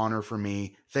personal honor for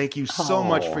me. Thank you so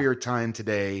much for your time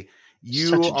today.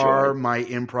 You are my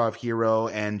improv hero,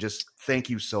 and just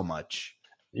thank you so much.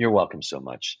 You're welcome so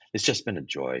much. It's just been a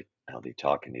joy, LD,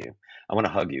 talking to you. I want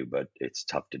to hug you, but it's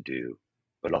tough to do.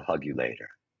 But I'll hug you later.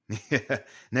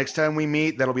 Next time we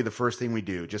meet, that'll be the first thing we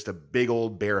do. Just a big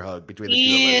old bear hug between the two of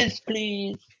us. Yes,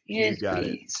 please. Yes, you got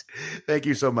please. It. Thank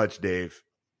you so much, Dave.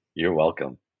 You're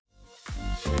welcome.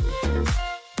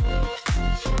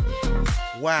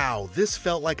 Wow, this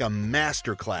felt like a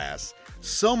masterclass.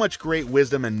 So much great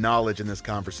wisdom and knowledge in this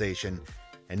conversation.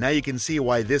 And now you can see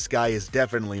why this guy is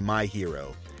definitely my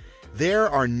hero. There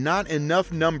are not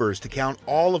enough numbers to count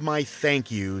all of my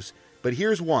thank yous, but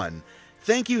here's one.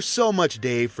 Thank you so much,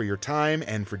 Dave, for your time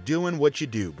and for doing what you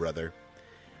do, brother.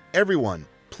 Everyone,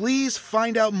 please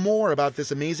find out more about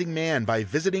this amazing man by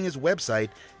visiting his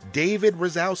website,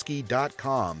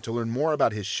 davidrazowsky.com, to learn more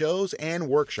about his shows and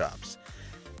workshops.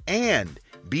 And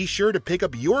be sure to pick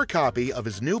up your copy of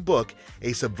his new book,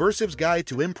 A Subversive's Guide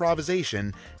to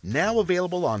Improvisation, now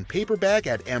available on paperback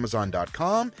at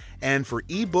Amazon.com and for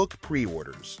ebook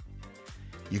pre-orders.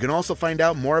 You can also find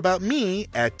out more about me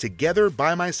at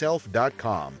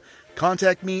togetherbymyself.com.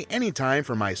 Contact me anytime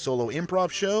for my solo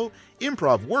improv show,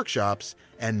 improv workshops,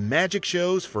 and magic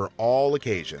shows for all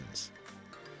occasions.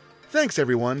 Thanks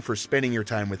everyone for spending your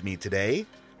time with me today.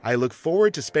 I look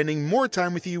forward to spending more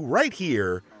time with you right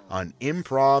here on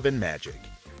Improv and Magic.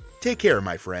 Take care,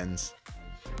 my friends.